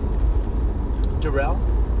round, yeah. Durrell.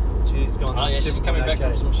 She's gone. Oh, yeah, she's coming back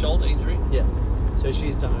from some shoulder injury. Yeah. So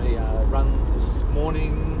she's done a run this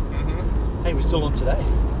morning. Mm-hmm. Hey, we're still on today.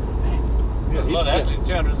 Man, we got There's a lot heaps to out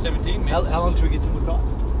there. 217 go. minutes. How long till we get some guys?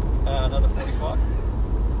 Another 45.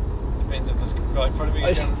 Depends if this guy in front of me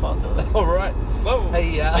is going faster. All right. Whoa. Hey,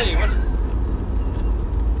 Hey, what's...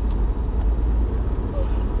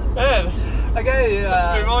 Man, Okay,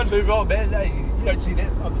 Let's move on. Move on, man. Hey, you don't see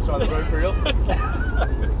that on the side of the road very often.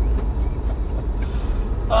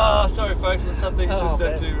 sorry folks, but some things just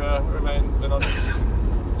have to remain anonymous.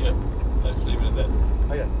 Yeah, let's leave it at that.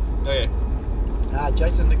 Okay. Okay,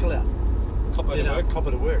 Jason Nicolau. copper Did to work.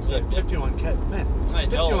 Copper to work. So Yeah, yeah. 51k. Man, Hey,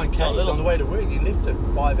 Joel 51k is Little. on the way to work. He left at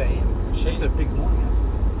 5 a.m. That's a big morning.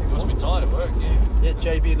 He must be tired at work, yeah. Yeah,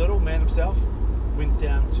 JB Little, man himself, went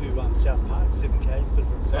down to South Park, 7k's, bit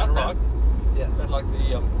of a South run Park? around. Yeah, Is that like the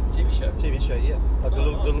TV show? TV show, yeah. Like the Oh,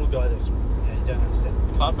 little, nice. the little guy that's, yeah, you don't understand.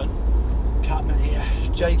 Cartman. Cartman here.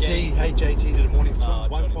 JT, Gang. hey JT did a morning swim, Oh,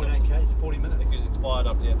 Johnny 1.8k's, 40 I think minutes. he was inspired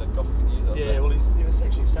after he had that coffee with you. the other Yeah, day. well, he was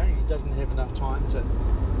actually saying he doesn't have enough time to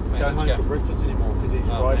Man, go let's home go. for breakfast anymore because he's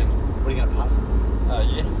Oh, riding. man. What are you going to pass him?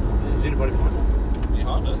 Yeah, Is anybody behind us?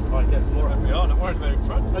 behind us. All right, go Flora. We are, I'm worried about in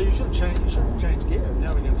front. Oh, you should change gear.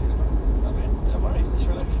 Now we're going too slow. Oh man, don't worry, just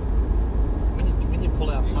relax. When you pull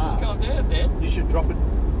out You pass, just calm down, Dan. you should drop it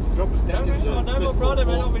No, down man, into I know my fifth brother, or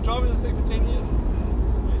man. fourth. I've been driving this thing for 10 years.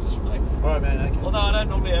 You just relax. All right, man. Okay. Although I don't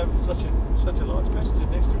normally have such a large passenger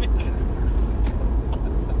next to me.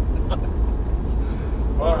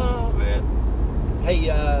 All right. Oh man.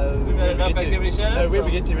 Life activity shout No, outs. where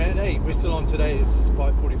we get to, man. Hey, we're still on today. It's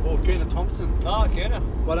 5:44. Gurna Thompson. Oh, Kierna.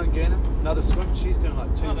 Well done, Gurna. Another swim. She's doing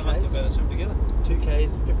like 2 Oh, they must have Ks. better swim together. 2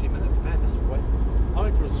 Ks, 50 minutes. Man, that's way. I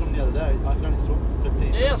went for a swim the other day. I could only swim for 15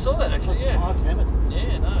 minutes. Yeah, I saw that actually, It's yeah. hammered.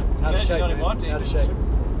 Yeah, no. Out of Glad shape, you got him man. right to Out of even shape. swim.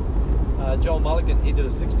 Joel Mulligan, he did a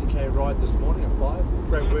 60k ride this morning at 5.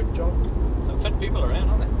 Great work, Joel. Some fit people around,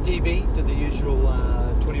 aren't they? DB did the usual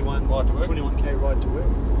 21k ride to work.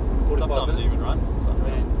 45 Sometimes minutes. even runs. And something.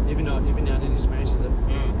 Man, every now and then he smashes it.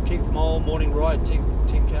 Mm. Keith Mole, morning ride,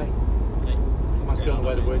 10k. Hey, He must be on the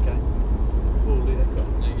way to work, eh? We'll do that guy.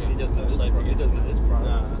 There you go. He doesn't know his Safe priority. He again. doesn't know his priority.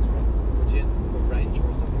 No, that's right. What's he in? For Ranger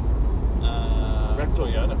or something? Raptor.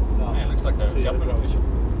 Toyota. Oh, Yeah, looks like a Toyota government driver. official.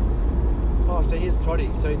 Oh, so here's Toddy.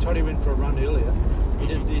 So Toddy went for a run earlier. He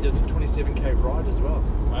did a 27k ride as well.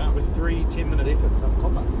 Wow. With 3 10-minute efforts on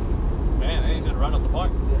combat. Man, he just run off the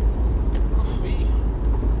bike. Yeah. Whee.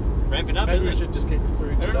 Ramping up, Maybe we isn't should it? just get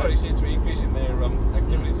through today. Everybody seems to be increasing their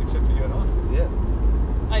activities except for you and I. Yeah.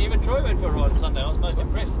 Hey, even Troy went for a ride on Sunday. I was most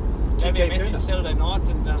impressed. Gave me a 2K message Furnace. Saturday night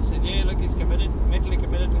and said, yeah, look, he's committed, mentally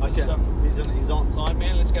committed to this Okay. He's on. side,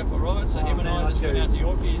 man. Let's go for a ride. So Oh, him and man, I just I went tell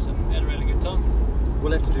out to Yorkies and had a really good time.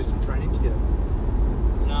 We'll have to do some training together.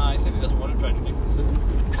 No, he said he doesn't want to train with you.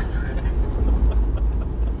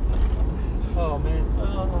 Oh, man.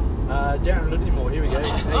 Darren Littlemore, here we go.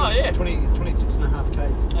 Oh, yeah. 26.5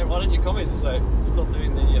 Ks. Hey, why don't you comment and say, stop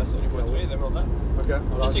doing the 70.3, then well done. Okay. I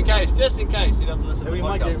Just like in case he doesn't listen it. to the We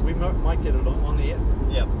might podcast. get it on the air.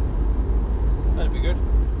 Yeah. That'd be good.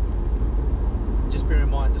 Just bear in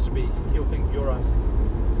mind, he'll think you're asking.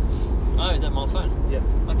 Oh, is that my phone? Yeah.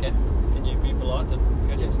 Okay. Can you be polite and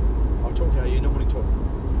courteous? I'll talk how you normally talk.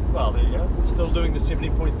 Well, there you go. Still doing the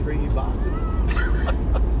 70.3, you bastard.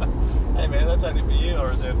 Hey man, that's only for you. I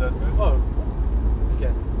reserved those moves. Oh,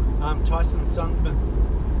 okay. Tyson Sundman,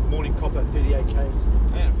 morning copper, 38 Ks.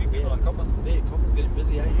 Man, a few people on copper. There, copper's getting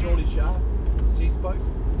busy, eh? Geordie Sharp, she spoke.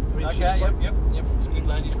 She Okay, spoke. yep. It's a good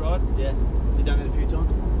ladies ride. Yeah, you done it a few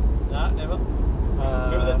times. No, never.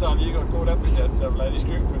 Remember that time you got caught up with that ladies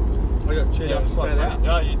group? I got chewed Yeah, up it was quite straight funny. out.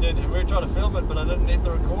 No, you did. We were trying to film it, but I didn't hit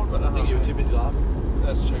the record button. I think you were too busy laughing.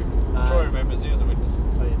 That's true. Troy remembers. He was a witness.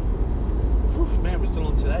 Oh yeah. Whew, man, we're still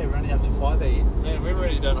on today. We're only up to 5 a.m. Man, we've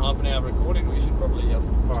already done half an hour recording. We should probably start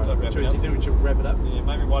Alright, wrapping do up. you think we should wrap it up? Yeah,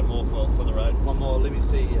 maybe one more for the road. One more, let me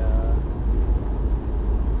see.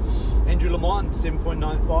 Andrew Lamont,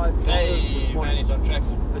 7.95 kilometers this Hey, morning. man, he's on track.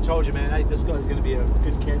 I told you, man, hey, this guy's going to be a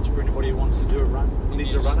good catch for anybody who wants to do a run. Who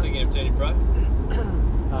needs a He's runner. thinking of turning pro.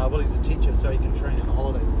 Well, he's a teacher, so he can train in the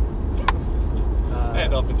holidays.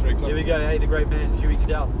 And after 3 o'clock. Here we go, hey, the great man, Huey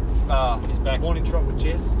Cadell. He's back. Morning trot with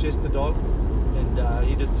Jess the dog. And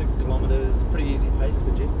he did 6 kilometres. Pretty easy pace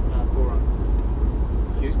for Jeff. For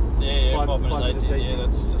Hugh. Yeah, 5 5 minutes 18. Yeah,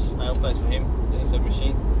 that's just snail's pace for him. He's a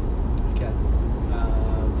machine. Okay.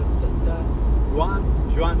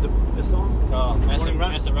 Juan de Besson. Oh, Morning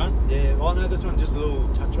run. massive run. Yeah. Oh no, this one just a little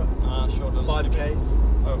touch up. Short little 5 snippet. Ks.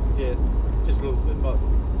 Oh, Yeah. Just a little bit, but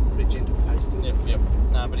pretty gentle pace too. yep.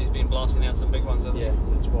 No, but he's been blasting out some big ones, hasn't Yeah,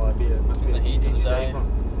 that's why it must be In the an heat of the easy day day. for him.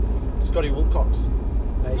 Scotty Wilcox.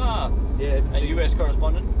 Hey, yeah, he? A US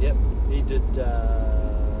correspondent. Yep, he did. What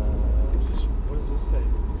does this say?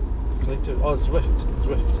 Collective. Oh, Zwift.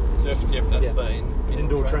 Swift, yep, that's Yeah. the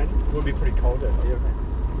Indoor track. training. It would be pretty cold out there. I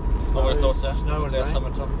would have thought so. Snow It's and our rain.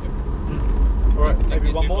 summertime. Yep. All right, Think maybe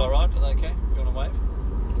these one people more. are right? Are they okay? You want to wave?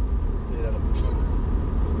 Yeah, that'll.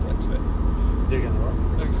 Thanks, man. They're going all right.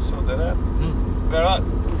 Let's just sort that out. Mm. All right.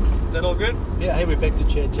 That all good? Yeah, hey, we're back to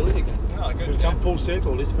Chad Tilley again. Oh, good. We've come full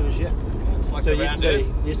circle. Let's finish here. It's like So the round earth.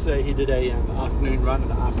 yesterday he did a afternoon run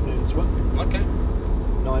and an afternoon swim. Okay.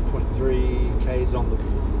 9.3 Ks on the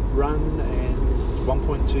run and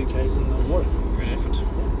 1.2 Ks in the water. Good effort.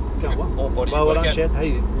 Yeah, going well. All body well done, workout. Chad.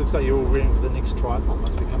 Hey, looks like you're all ready for the next triathlon.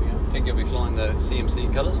 Must be coming up. Think you'll be flying the CMC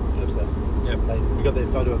colours? Hope so. Yep. Hey, we got that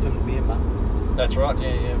photo of him in Myanmar. That's right,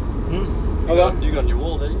 yeah. Okay. You got on your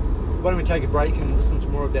wall, did you? Why don't we take a break and listen to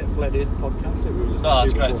more of that Flat Earth podcast that we were listening Oh, to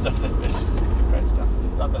it's great before. stuff, that bit. Great stuff.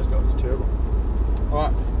 Love those guys. It's terrible. All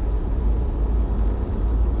right.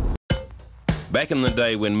 Back in the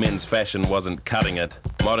day when men's fashion wasn't cutting it,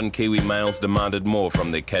 modern Kiwi males demanded more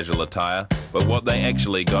from their casual attire, but what they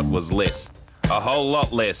actually got was less. A whole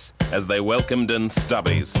lot less, as they welcomed in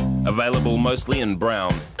Stubbies, available mostly in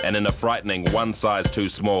brown and in a frightening one size too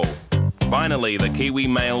small. Finally, the Kiwi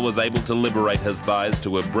male was able to liberate his thighs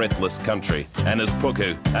to a breathless country. And his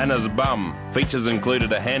puku, and his bum. Features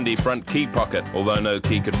included a handy front key pocket, although no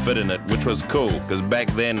key could fit in it, which was cool, because back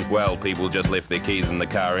then, well, people just left their keys in the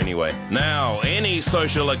car anyway. Now, any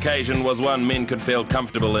social occasion was one men could feel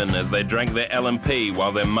comfortable in as they drank their LMP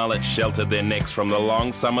while their mullets sheltered their necks from the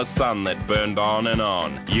long summer sun that burned on and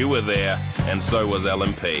on. You were there, and so was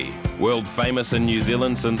LMP. World famous in New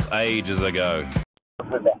Zealand since ages ago.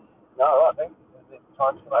 No, I think it's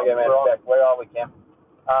time to okay, man, back. Where are we, Cam?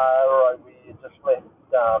 Right, we just left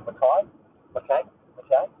Mackay,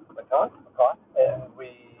 and we.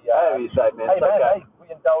 How do you say, man? Hey, man, okay. Hey, we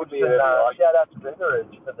indulged in shout out to Burger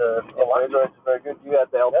Edge for the lunch. Burger Edge is very good. You had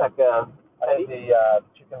the alpaca. I had the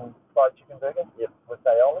fried chicken burger. Yep. With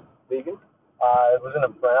aioli. Vegan. It was in a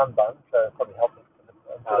brown bun, so it probably helped it.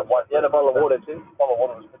 You had a bottle of water too. A bottle of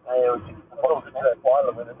water was good. I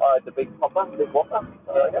had the big popper, big whopper.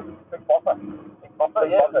 Yeah, big popper. Big popper,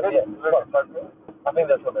 yeah. I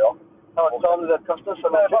think that's what they offer. How much time did that cost us?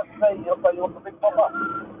 You'll pay you the big popper.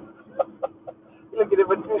 You look at it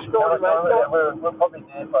with two stories, mate. We're probably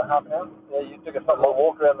there for half an hour. Yeah, you took a little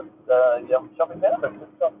walk around the shopping centre.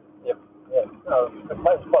 Yep. Yeah. No,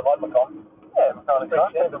 it's quite like Mackay. Yeah,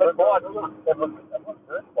 Mackay. It was quiet, wasn't it? It was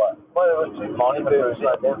very quiet. Well, it was too tiny, but it was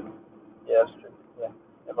like that. Yeah, that's true. Yeah.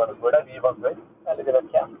 Everyone was good. Maybe everyone's ready. Hey, look at that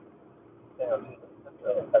cow. Yeah,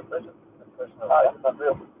 that's present. That's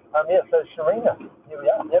unreal. Yeah, so Serena, here we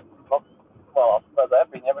are. Yep. Well, I suppose I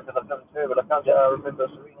have been here because I've driven through, but I can't remember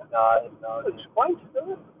Serena. No. It's quaint,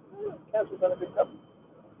 isn't it? Council's done a good job.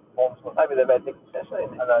 Maybe they've had Nick Sassy.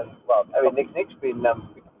 I know. Well, maybe Nick's been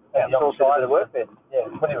also a bit of work there. Yeah,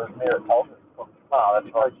 when he was mayor at Tulsa. Oh, that's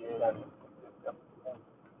right. Yeah.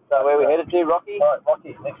 So where are we headed to, Rocky? All right,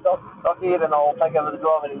 Rocky, next stop. Rocky, then I'll take over the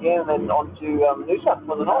driving again, and then on to Noosa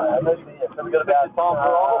for the night. Yeah. So we've got about time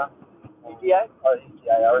for all. ETA? Oh,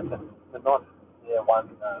 ETA, I reckon. The night. Yeah,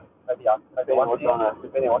 one. Depending on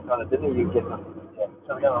what kind of dinner you get. Yeah.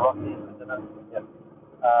 So we're going to Rocky for dinner. Yeah.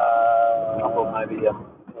 I thought maybe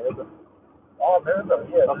Maribor. Oh, Maribor,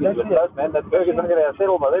 yeah. Something good close, man. That burger's not going to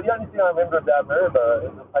settle by then. The only thing I remember about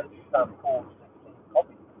Maribor is a place called 60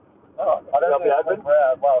 Coffee. Oh, I don't think it's open.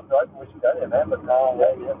 Well, it's open. We should go there, man. But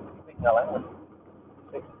yeah. Speaking our language.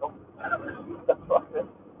 60 Coffee. That's right, man.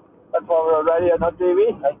 That's why we're on radio, not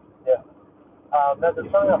TV. Hey, yeah. Now, there's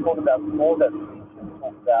something I thought about before that we should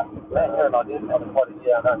talk about. Man, here and I did have quite a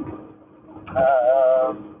year, I know.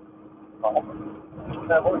 What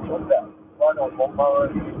are we talking about? Right on lawnmower.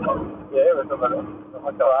 Yeah, we're talking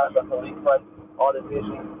about garage, the leak rate, Iden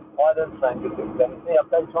fishing. Iden saying good things about it. Any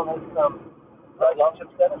updates on his relationship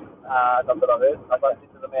status? Not that I've heard. I spoke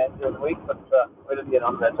to the man during the week, but we didn't get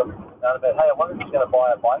on that topic. Hey, I wonder if he's going to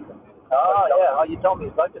buy a bike. Oh, yeah. Oh, you told me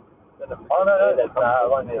his budget. Oh, no. I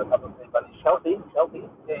won't need a couple of things, but he's healthy.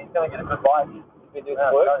 Yeah, he's going to get a good bike. He's been doing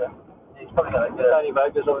work. He's probably going to get Tony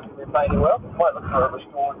Vogler's obviously been paying him well. He might look for a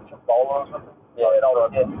restored bowler or something. Yeah,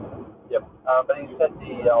 Yep. But he set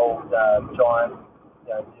the old Giant,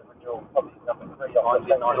 the original, probably number 3 on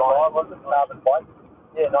 95, was it? Carbon bike.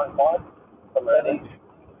 Yeah, 95. And then he's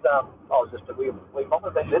just a wee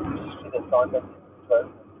bumper. They did. You see that sign there?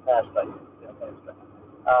 Power station.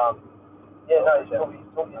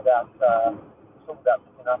 He's talking about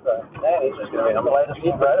picking up he's just going to be on the latest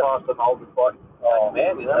fast and oldest bike. Oh,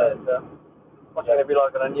 man, what's going to be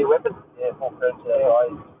like on a new weapon? Yeah, full currency. He's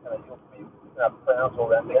going to be crowns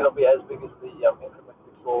all around. It'll be as big as the increment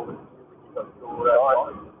we saw when you got the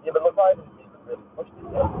yeah, but look, I haven't even really pushed it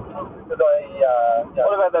yet. Because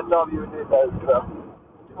what about that time you were doing those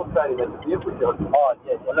training at the beautiful job? Oh,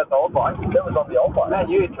 yeah. Was that the old bike? That was on the old bike. Man,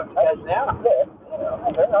 you took the gas now? Yeah.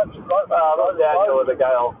 Okay, I was down here with the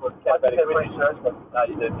gale for Catbatic. I did research, but no,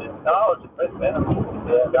 you didn't. No, I was impressed, man.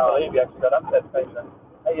 Yeah, I can't believe you actually got up to that station.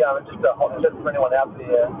 Hey, just a hot tip for anyone out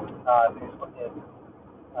there who's looking at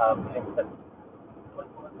getting fit.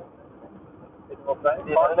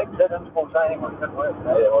 Interval training was good work.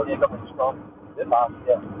 Yeah, got me strong. Fast,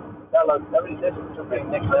 yeah. How many sessions took me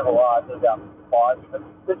next level? I did about 5.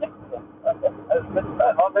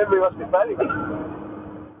 My memory must be failing me.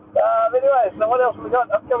 Anyway, so what else have we got?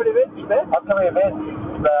 Upcoming events, man?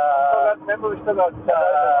 Remember, we still got.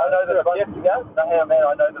 I know this one. Yet to go? No, man,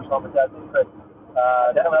 I know this one with Dad.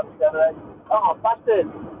 Coming up Saturday. Oh, busted.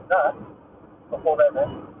 No. Before that,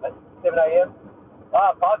 man. 7 a.m.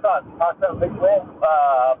 Part-time big square.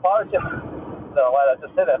 Pirate ship. No, wait, I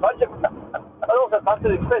just said that. Pirate ship. But also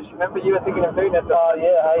Busted Express. Remember you were thinking of doing that? Oh,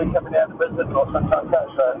 yeah. Hey, coming down to Brisbane or something like that.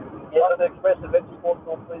 So, Busted Express Adventure Sports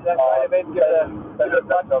School, please. That great event. Give it a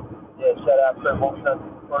fun job. Yeah, shout out to Wilson,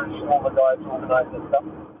 Bruce, all the guys who organised this stuff.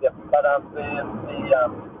 Yeah. But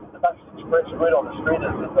the Dutch Express route on the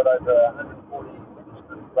streeters has got over 140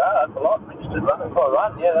 registered. Wow, that's a lot. Registered runners. For a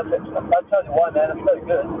run, yeah, that's excellent. I tell you why, man, it's so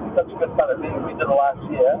good. It's such a good fun event. We did it last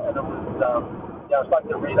year, and it was, it's like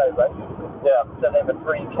the relay race. Yeah. So they have a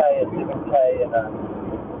 3K, a 7K, and a...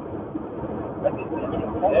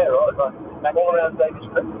 Yeah, right. All around Davis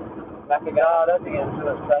Street. No, I don't think it's in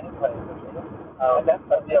his training plan this year. That's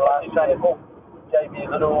the last training for JB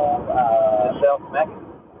Little, South Mac.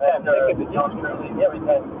 John Truly. Yeah, we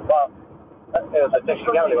came. Well, it was a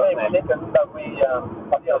technicality, wasn't it? Second, but we,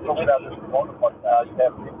 talked about this before the podcast.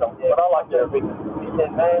 But I like it. We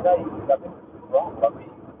said, man, hey, I think this is wrong, but we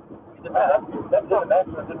did that. That didn't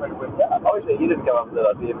matter. It didn't really work out. Obviously, you didn't come up with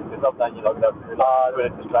that idea because I'm saying you're not going to do it.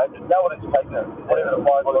 No one has taken it. Whatever the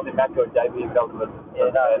five was, the Mac or JB comes with it. Yeah,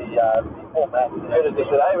 no, before Mac. Who did they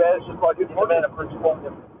say, hey, man, it's just like good for man of principle, a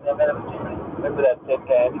man of achievement. Remember that 10K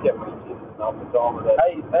handicap when you did it after time with that?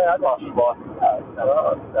 Hey, man, I got you by. You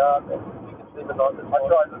can sleep at night. I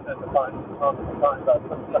tried to listen to the phone. But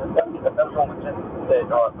that was all the gym. Yeah,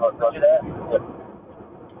 nice. Yep.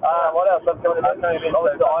 What else? I'm coming to the Ironman.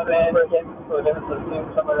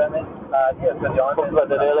 Somewhere around there. Yeah, so the Ironman. Talked about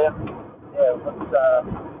that earlier. Yeah, what's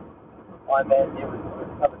Ironman? Yeah,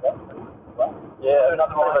 we've covered that. Well, yeah,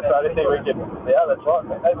 another one. I don't think we can. Yeah, that's right.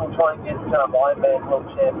 Maybe we'll try and get Ironman World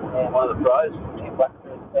Champ and one of the pros, Jim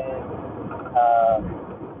Blackburn and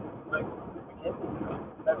Luke McKenzie.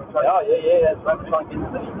 Oh, yeah, that's right. We'll try and get to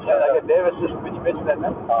this. Yeah, they get nervous just when you mention that,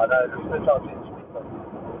 man. Oh, no, this is the time to speak.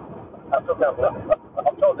 I've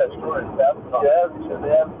told that story about it.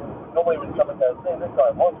 Yeah, normally when someone goes, man, this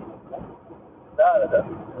guy was. No.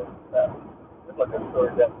 It's like a story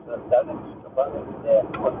about yeah,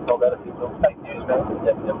 I've told that a few times. Fake news, man.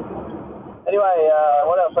 Yep. Anyway,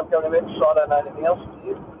 what else I'm going to mention? I don't know anything else to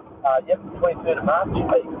you. 23rd of March.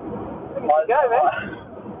 Hey, go, man.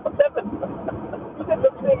 What's happened? You didn't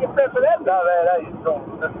look to get prep for that? No, man, it's all...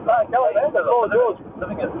 Go on, man. It's all yours.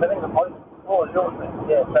 Living the place. All yours, man.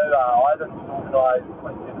 Yeah, so Ivan's organised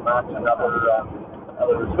 23rd of March another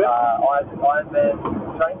Ironman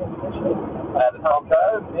training session. The Tom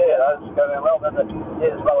Cove, that's going well, isn't it?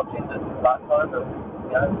 Yeah, it's well attended last time, but,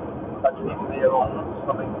 such an engineer on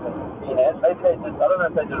something that he has. I don't know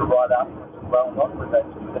if they did a write-up as well or not, but they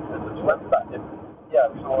did a swim, but yeah,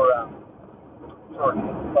 I saw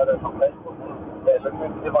photos on Facebook. Yeah,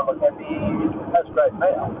 everyone looked happy. That's great,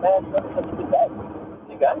 mate. Oh, man, it's such a good day.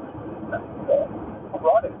 You go? No. Yeah. I'm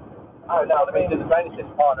riding. Oh, no, I mean, did the training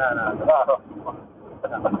session? Oh, no.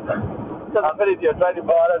 Doesn't fit into your training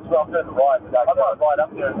bar, that's what I'm doing the ride. I might ride up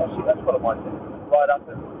there and actually, that's what I might do. Ride up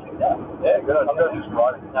and check it out. Yeah, good. I'm going to just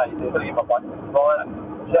ride it. No, you do. I'm going to get my bike. Ride.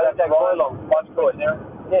 Shout out to Troy along. Bike's Troy there.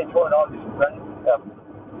 Yeah, Troy and I will do some training.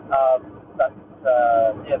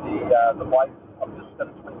 The bike, I'm just going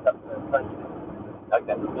to tweak up the training.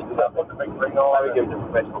 Okay. Put the big ring on. Maybe give it a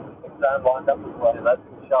professional exam lined up as well. Yeah, that's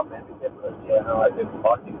going to be sharp, man. Yeah, no, I did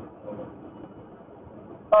biking.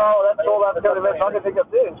 Oh, that's all about the kind of events I can think of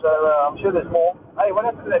doing, so I'm sure there's more. Hey, what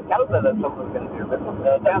happened to that calendar that someone was going to do?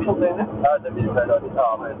 Cancelled doing that? No, that'd be a great idea.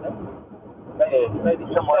 Oh, man. Maybe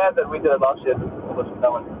someone... Sad that we did it last year, almost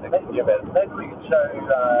no one can think about it. Maybe we could show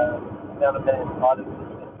down a man items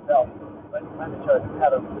itself. Maybe show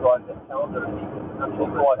how to write that calendar and you can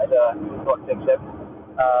quite tech-savvy.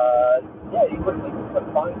 Yeah, you could put a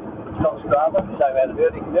phone, it's on Strava, show him how to do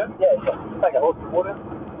it, you can do it. Yeah, sure. Take a horse to water.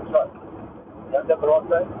 That's right. Yeah, that's the right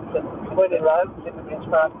way. Point in row, set the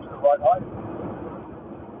benchmark to the right height.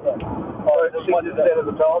 Yeah. 60% of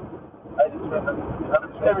the time. 87,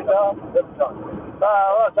 100% every time. Every time.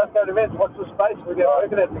 Alright, so let's go to events. Watch the space. We're going to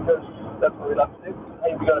work at it because that's what we love to do.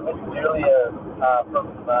 Hey, we got a message earlier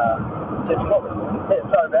from Jeff Scott. Yeah,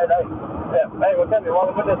 sorry, man. Hey, well, tell me,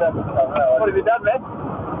 while we're that. What have you done, man?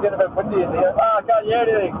 It's getting a bit windy in here. I can't hear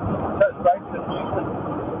anything. So it's great and useless.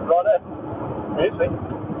 Righto. Seriously?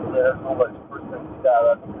 Yeah, that's always pretty good.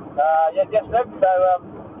 Yeah, Jeff Smith, so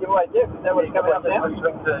giveaway Jeff, is that what you're coming up now?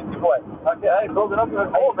 Swing to giveaway. Okay, hey, building up to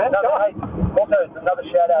it more, man. Hey, also, another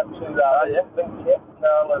shout out to Link Jeff,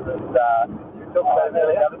 Carolyn, and you talked about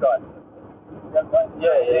the other guy.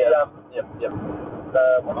 Yeah. Yep.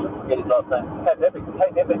 Forget his last name. Kate Epic.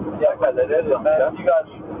 Yeah, okay, that earlier. Man, you guys,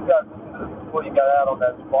 before you go out on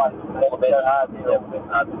those bikes, all the best.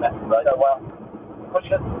 Massive race. So, well,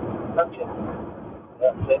 push it, punch it.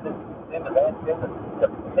 Yeah, send it, man.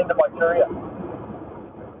 Send it by courier.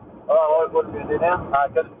 Alright, what are we going to do now?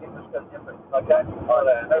 Go to Jeffrey. Okay?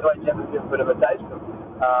 Alright, maybe Jeffrey give a bit of a taste.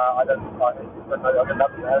 I've got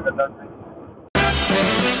nothing to have, but don't think.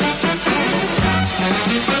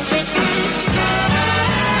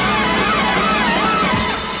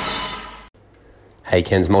 Hey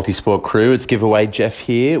Ken's Multisport crew, it's Giveaway Jeff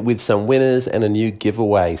here with some winners and a new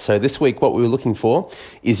giveaway. So this week what we were looking for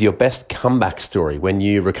is your best comeback story when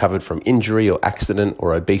you recovered from injury or accident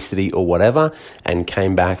or obesity or whatever and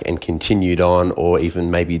came back and continued on, or even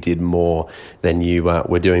maybe did more than you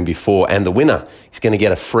were doing before. And the winner is going to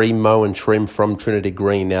get a free mow and trim from Trinity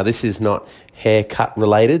Green. Now this is not haircut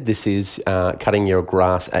related. This is cutting your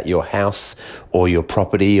grass at your house or your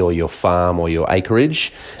property or your farm or your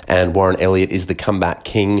acreage. And Warren Elliott is the comeback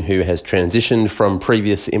king who has transitioned from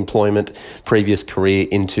previous employment, previous career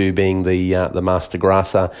into being the master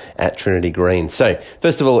grasser at Trinity Green. So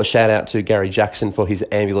first of all, a shout out to Gary Jackson for his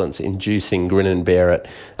ambulance-inducing grin and bear it.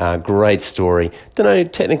 Great story. Don't know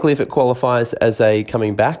technically if it qualifies as a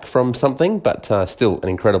coming back from something, but still an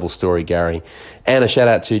incredible story, Gary. And a shout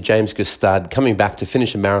out to James Gustad, coming back to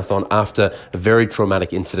finish a marathon after a very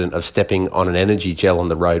traumatic incident of stepping on an energy gel on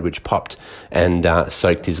the road, which popped and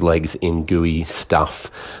soaked his legs in gooey stuff.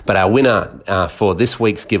 But our winner for this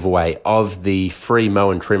week's giveaway of the free mow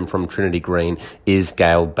and trim from Trinity Green is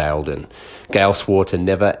Gail Balden. Gail swore to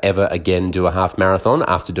never, ever again do a half marathon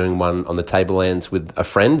after doing one on the Tablelands with a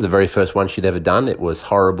friend, the very first one she'd ever done. It was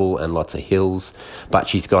horrible and lots of hills, but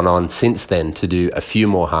she's gone on since then to do a few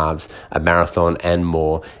more halves, a marathon and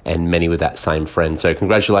more, and many with that same friend. So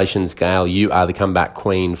congratulations, Gail. You are the comeback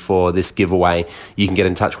queen for this giveaway. You can get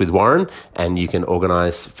in touch with Warren and you can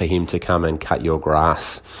organise for him to come and cut your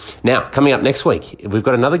grass. Now, coming up next week, we've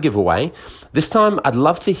got another giveaway. This time, I'd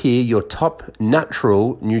love to hear your top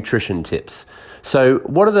natural nutrition tips. So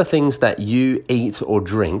what are the things that you eat or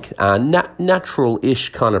drink, natural-ish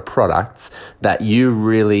kind of products that you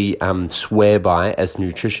really swear by as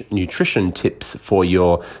nutrition tips for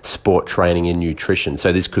your sport training and nutrition?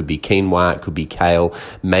 So this could be quinoa, it could be kale,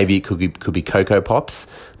 maybe it could be Cocoa Pops,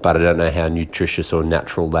 but I don't know how nutritious or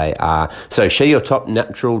natural they are. So share your top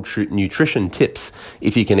natural nutrition tips,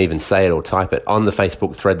 if you can even say it or type it, on the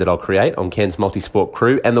Facebook thread that I'll create on Ken's Multisport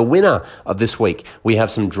crew. And the winner of this week, we have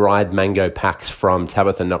some dried mango packs from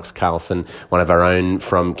Tabitha Knox Carlson, one of our own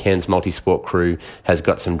from Ken's Multisport crew, has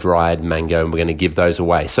got some dried mango, and we're going to give those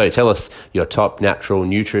away. So tell us your top natural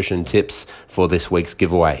nutrition tips for this week's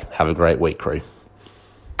giveaway. Have a great week, crew.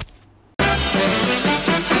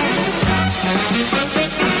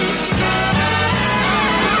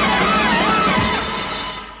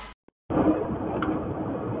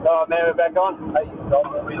 Man, we're back on. Hey,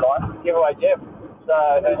 we like giveaway, Jeff. So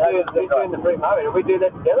who's doing the free moment? Did we do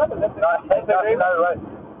that together? No, right.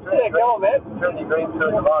 Yeah, come on, man. Trinity Green to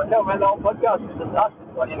tomorrow. Come on, man. The whole podcast is just us.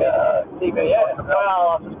 TV, yeah.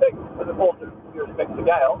 Well, I suspect, with the full due respect to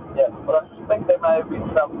Gail, but I suspect there may have been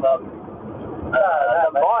some bias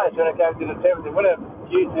when it came to determining winner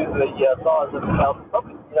due to the size of the Carlton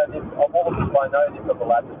property. You know, of all the people I know, you've got the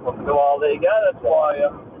largest property. Well, there you go. That's why.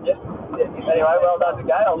 Anyway, well done to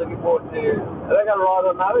Gail. Looking forward to. Are they going to ride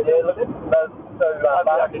on Harvey? Yeah, look at it. So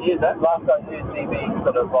I can use that. Last time you used TV,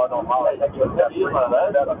 sort of ride on Harvey. Actually, use one of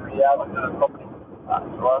those. About 3 hours to the property. That's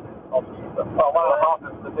right. Obviously. Well, 1.5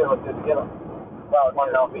 is the two of us do together. Well,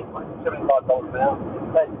 1.5 each, mate. $75 an hour.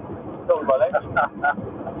 Hey, talking about that.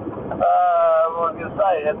 What was I going to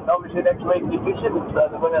say? And obviously next week nutrition. So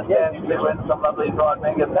the winner stands to win some lovely dried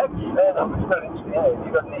mango packs. Man, I'm just kind of interested. Yeah,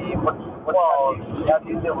 you got any? How do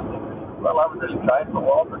you deal with it? Well, I haven't really trained for a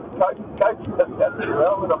while, but coach does that pretty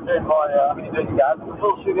well. When I'm doing my, when you do your garden,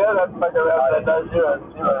 full sugar, don't make around those zero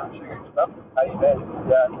sugar stuff. How you manage?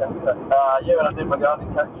 Yeah, when I do my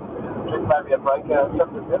gardening, coach, drink maybe a break,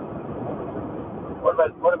 something good. What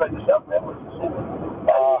about yourself, man? What's the secret?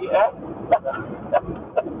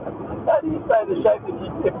 How do you stay in the shape that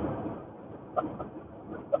you do?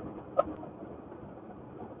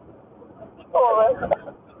 Oh, man.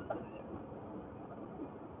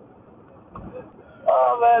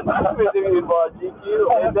 Oh man, I've been doing my GQ.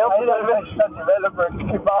 Hey, they'll be such a developer in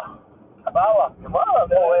Kamala. Oh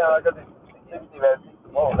yeah, I got this 60 man.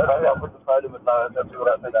 Oh, I'll put the photo with those. That's what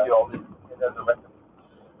I think you all need. There's a record.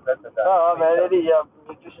 Oh man, any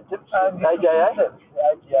nutrition tips? AJA?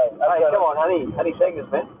 AJA. Hey, come on, honey singers,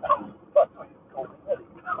 man.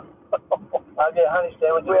 Yeah, honey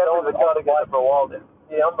sandwiches. We haven't been trying to get it for a while then.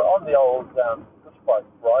 Yeah, on the old push bike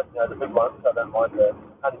ride, you know, the big ones, I don't mind the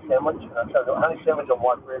honey sandwich. So the honey sandwich on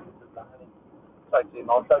white bread with the honey. Soaks in.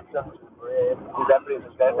 I'll soak some bread. Is that pretty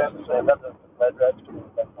much that? Yeah, that's a bread wrap.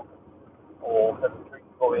 Or have a drink.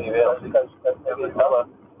 Or any else. Every colour.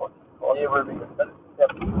 Yeah, Ruby.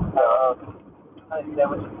 Honey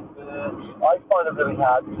sandwich is good. I find it really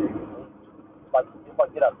hard to, like, if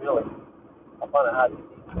I get up early, I find it hard to eat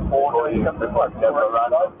or something like that.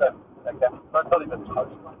 Okay. Not even toast.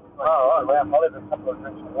 Oh, right. Well, I'll have a couple of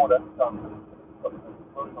drinks of water.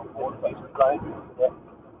 was on board. Thanks for playing. Yeah.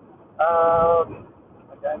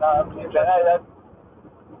 Okay, no, don't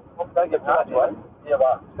get too much away. Yeah,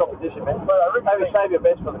 well, it's competition, man. But I reckon maybe save your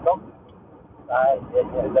best for the comp. Yeah.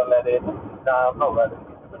 You're not allowed to enter? No, I'm not allowed to.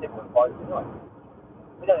 We never win fights anyway.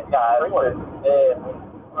 We don't even yeah. I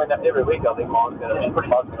mean, every week I think mine's going to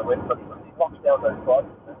win, but he locks down those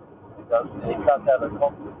fights. He does. He cuts out those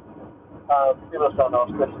comps. People are starting to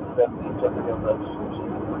ask questions about the jeopardy of those.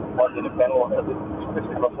 Might get a panel on that,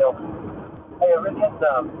 especially myself. Hey, I reckon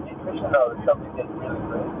nutrition though is something that's really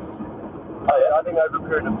good. I think over a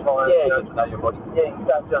period of time, you get to know your body. Yeah, you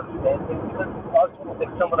start to understand things. I was talking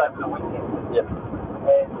to someone over the weekend. Yep.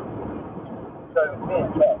 And so me and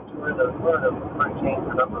Kat, we're in a routine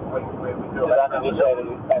for a number of weeks where we do that. Initiated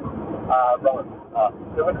with Kat. Ron.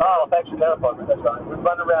 So we're thanks for clarifying. That's right. We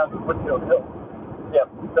run around Whitfield Hill. Yeah.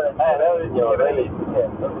 So really? Yeah.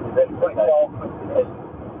 So that's pretty cool.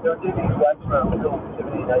 They'll do these laps around the hill,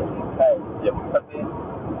 17, 18K. Yep. But then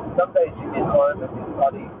some days you get home and your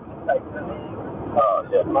body takes the knee,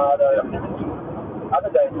 tomato,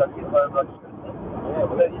 other days I get home like so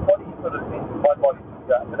your body sort of thinks, my body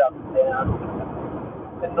goes up and down,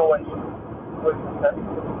 and always works the same.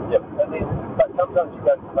 Yep. And then, but sometimes you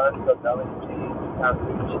go to lunch, you've got no energy, you can't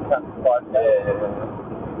do the shit, can't survive.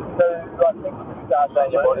 So I think when you start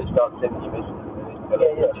saying your body starts sending you messages,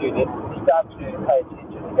 tune in. You start to pay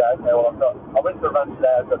attention and go, okay, well I went for a run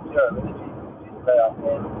today, I've got zero energy. Today I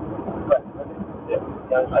can crap with it. Yeah.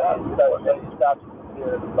 So you start to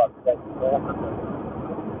consider it like that's awesome.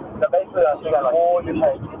 So basically I think the more you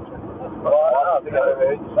pay attention, I think I've ever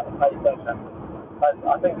heard you say pay attention.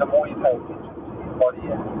 I think the more you pay attention to your body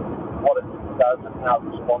and what it does and how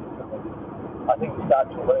it responds to it, I think you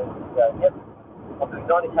start to learn to go, yep, I'm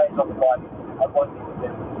doing 90 k's on the bike, I won't need to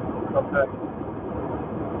do it. I'm doing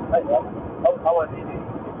I won't need any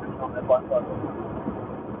nutrition on that bike. So,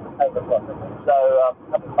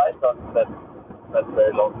 based on that's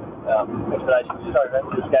very long explanation you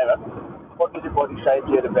just gave us, what did your body say to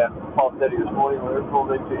you at about 5:30 this morning when we were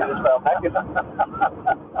pulled into Innisfail Packers?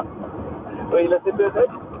 Were you listening to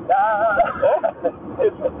it?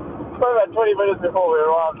 It's probably about 20 minutes before we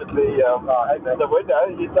arrived at the window.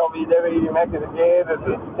 You told me you're never eating Maccas again, and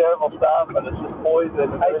it's terrible stuff, and it's just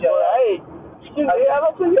poison. Hey, excuse me,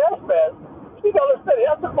 how much is your man? $3.50.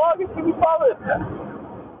 That's a bargain. Give me $5.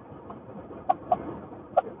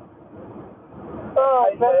 Oh,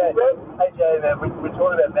 hey Jay, man, we're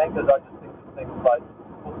talking about Maccas. I just think things like,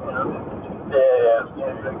 Yeah.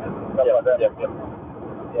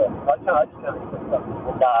 I just can't eat that stuff.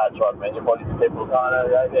 Nah, that's right, man. Your body's a people. I know,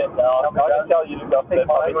 I can tell you look after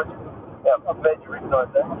that. I'm glad you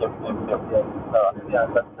recognise that. Yep.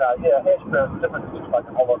 But hash browns are different. It's just like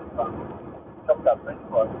a whole lot of fun. Chopped up French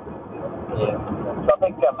fries. Yeah. So I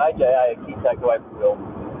think AJA, a key takeaway from your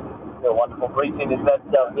wonderful briefing is that,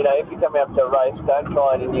 if you come out to a race, don't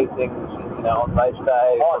try any new things, on race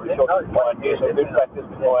day. Try and do some good practice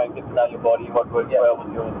before and get to know your body, what works well with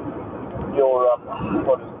your your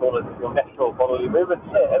natural bodily movements,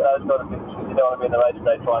 and those sort of things. You don't want to be in the race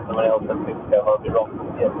day trying something else and things go horribly wrong.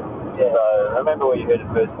 Yeah. So remember where you heard it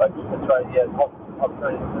first, folks. That's right. Yeah. Hot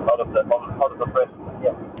of the press.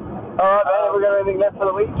 Yeah. All right, man. Have we got anything left for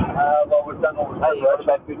the week? Well, we've done all. Hey, you heard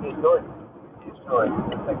about good news story? Story.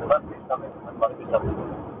 I think there must be something. We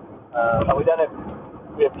don't have.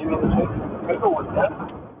 We have viewing this week. Google was down.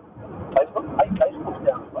 Facebook? Hey, Facebook's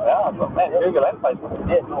down. Yeah, man. Google and Facebook.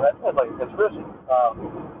 Yeah, no, that sounds like a conspiracy. I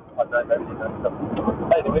don't know. Maybe you know something.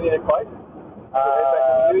 Hey, do we need a quote?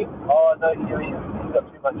 No, Huey. He's got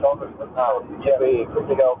too much on it. We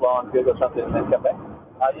quickly go offline, Google something, and then come back.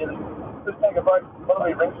 Let's take a break. Why don't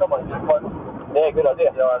we ring someone and get a quote? Yeah, good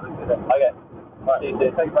idea. Yeah, let's do that. Okay. All right. See you soon.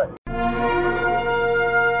 Take a break.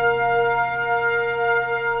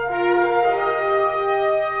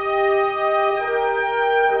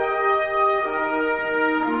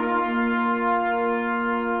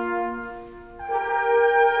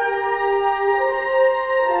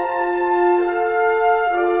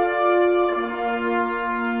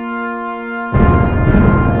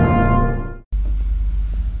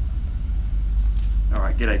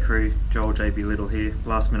 G'day crew, Joel JB Little here.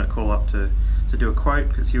 Last minute call up to do a quote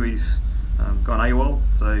because Huey's gone AWOL,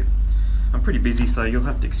 so I'm pretty busy, so you'll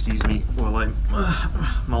have to excuse me while I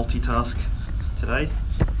multitask today.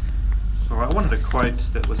 Alright, I wanted a quote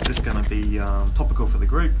that was just going to be topical for the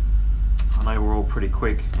group. I know we're all pretty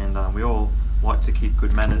quick and we all like to keep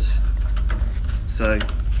good manners, so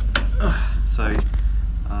I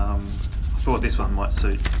thought this one might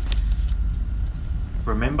suit.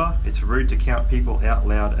 Remember, it's rude to count people out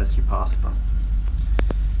loud as you pass them.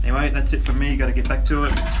 Anyway, that's it for me. Got to get back to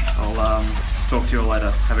it. I'll Talk to you all later.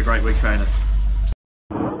 Have a great week training.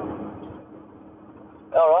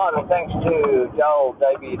 All right, well, thanks to Joel,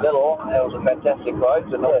 Davey, Little. That was a fantastic race,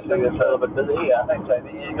 and obviously it's a little bit busy. Thanks,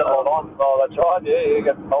 Davey. You got a lot on. Oh, that's right, yeah. You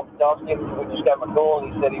got multitasking. We just gave him a call,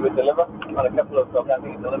 and he said he would deliver on a couple of, I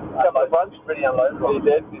think he delivered a couple of fronts. Pretty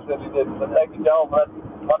unloaded. He said he did. So thank you, Joel, for that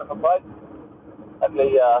wonderful place.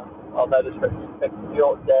 Hopefully, I'll notice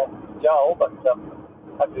Joel, but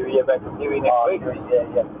hopefully we hear back from Huey next week.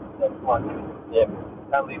 Yeah. That's fine. Yeah.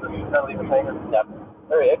 Can't leave us hanging. Yeah.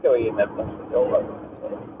 Very echoey in that place, Joel.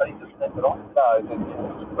 But he just snapped it off. No, it's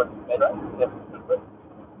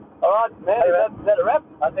all right, man. Is that a wrap?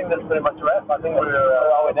 I think that's pretty much a wrap. I think where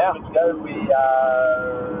are we now? Let's go. We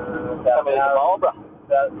are coming to Marlborough.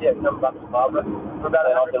 Coming back to Marlborough. We're about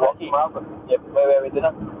an hour to Rocky. Marlborough. Yep. Where were we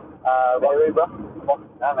dinner? Maryborough.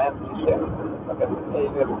 No, man. Okay.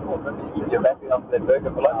 You're backing off that burger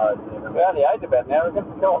for lunch. We only ate about an hour ago.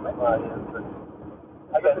 Go on, man.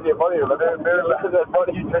 I guess if your body, look at that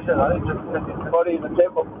body nutrition. I think just body is a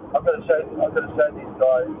temple. I've got to show these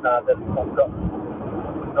guys that I've got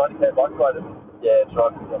 90k bike riders. Yeah, that's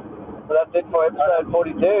right. Yeah. So that's it for episode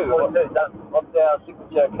 42. 42 done. What's our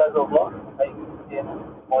signature casual block? 8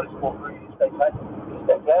 Motorsport 3. Stay safe.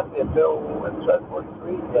 Stay safe until episode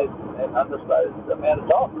 43. Yes. And undisclosed amount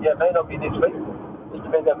of time. Yeah, it may not be next week. Just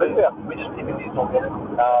depends how big we are. We're just keeping these organic.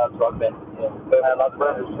 That's right, man. Yeah. I love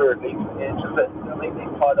the spirit league. Yeah, it's just that I think these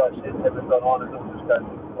tie-dye shirts haven't gone on and all just going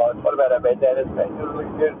close. What about our bad dad? It's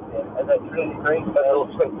looking good. Yeah. And that Trinity green, that little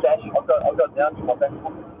sweet sash. I've got down to my back.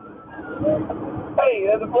 Hey,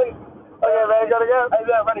 there's the police. Okay, man, gotta go. Hey,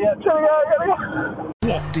 there, buddy. Gotta go.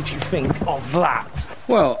 What did you think of that?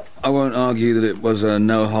 Well, I won't argue that it was a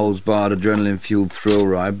no-holds-barred, adrenaline-fueled thrill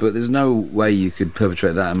ride, but there's no way you could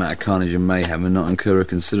perpetrate that amount of carnage and mayhem and not incur a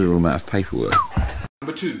considerable amount of paperwork.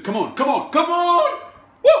 Number 2, come on!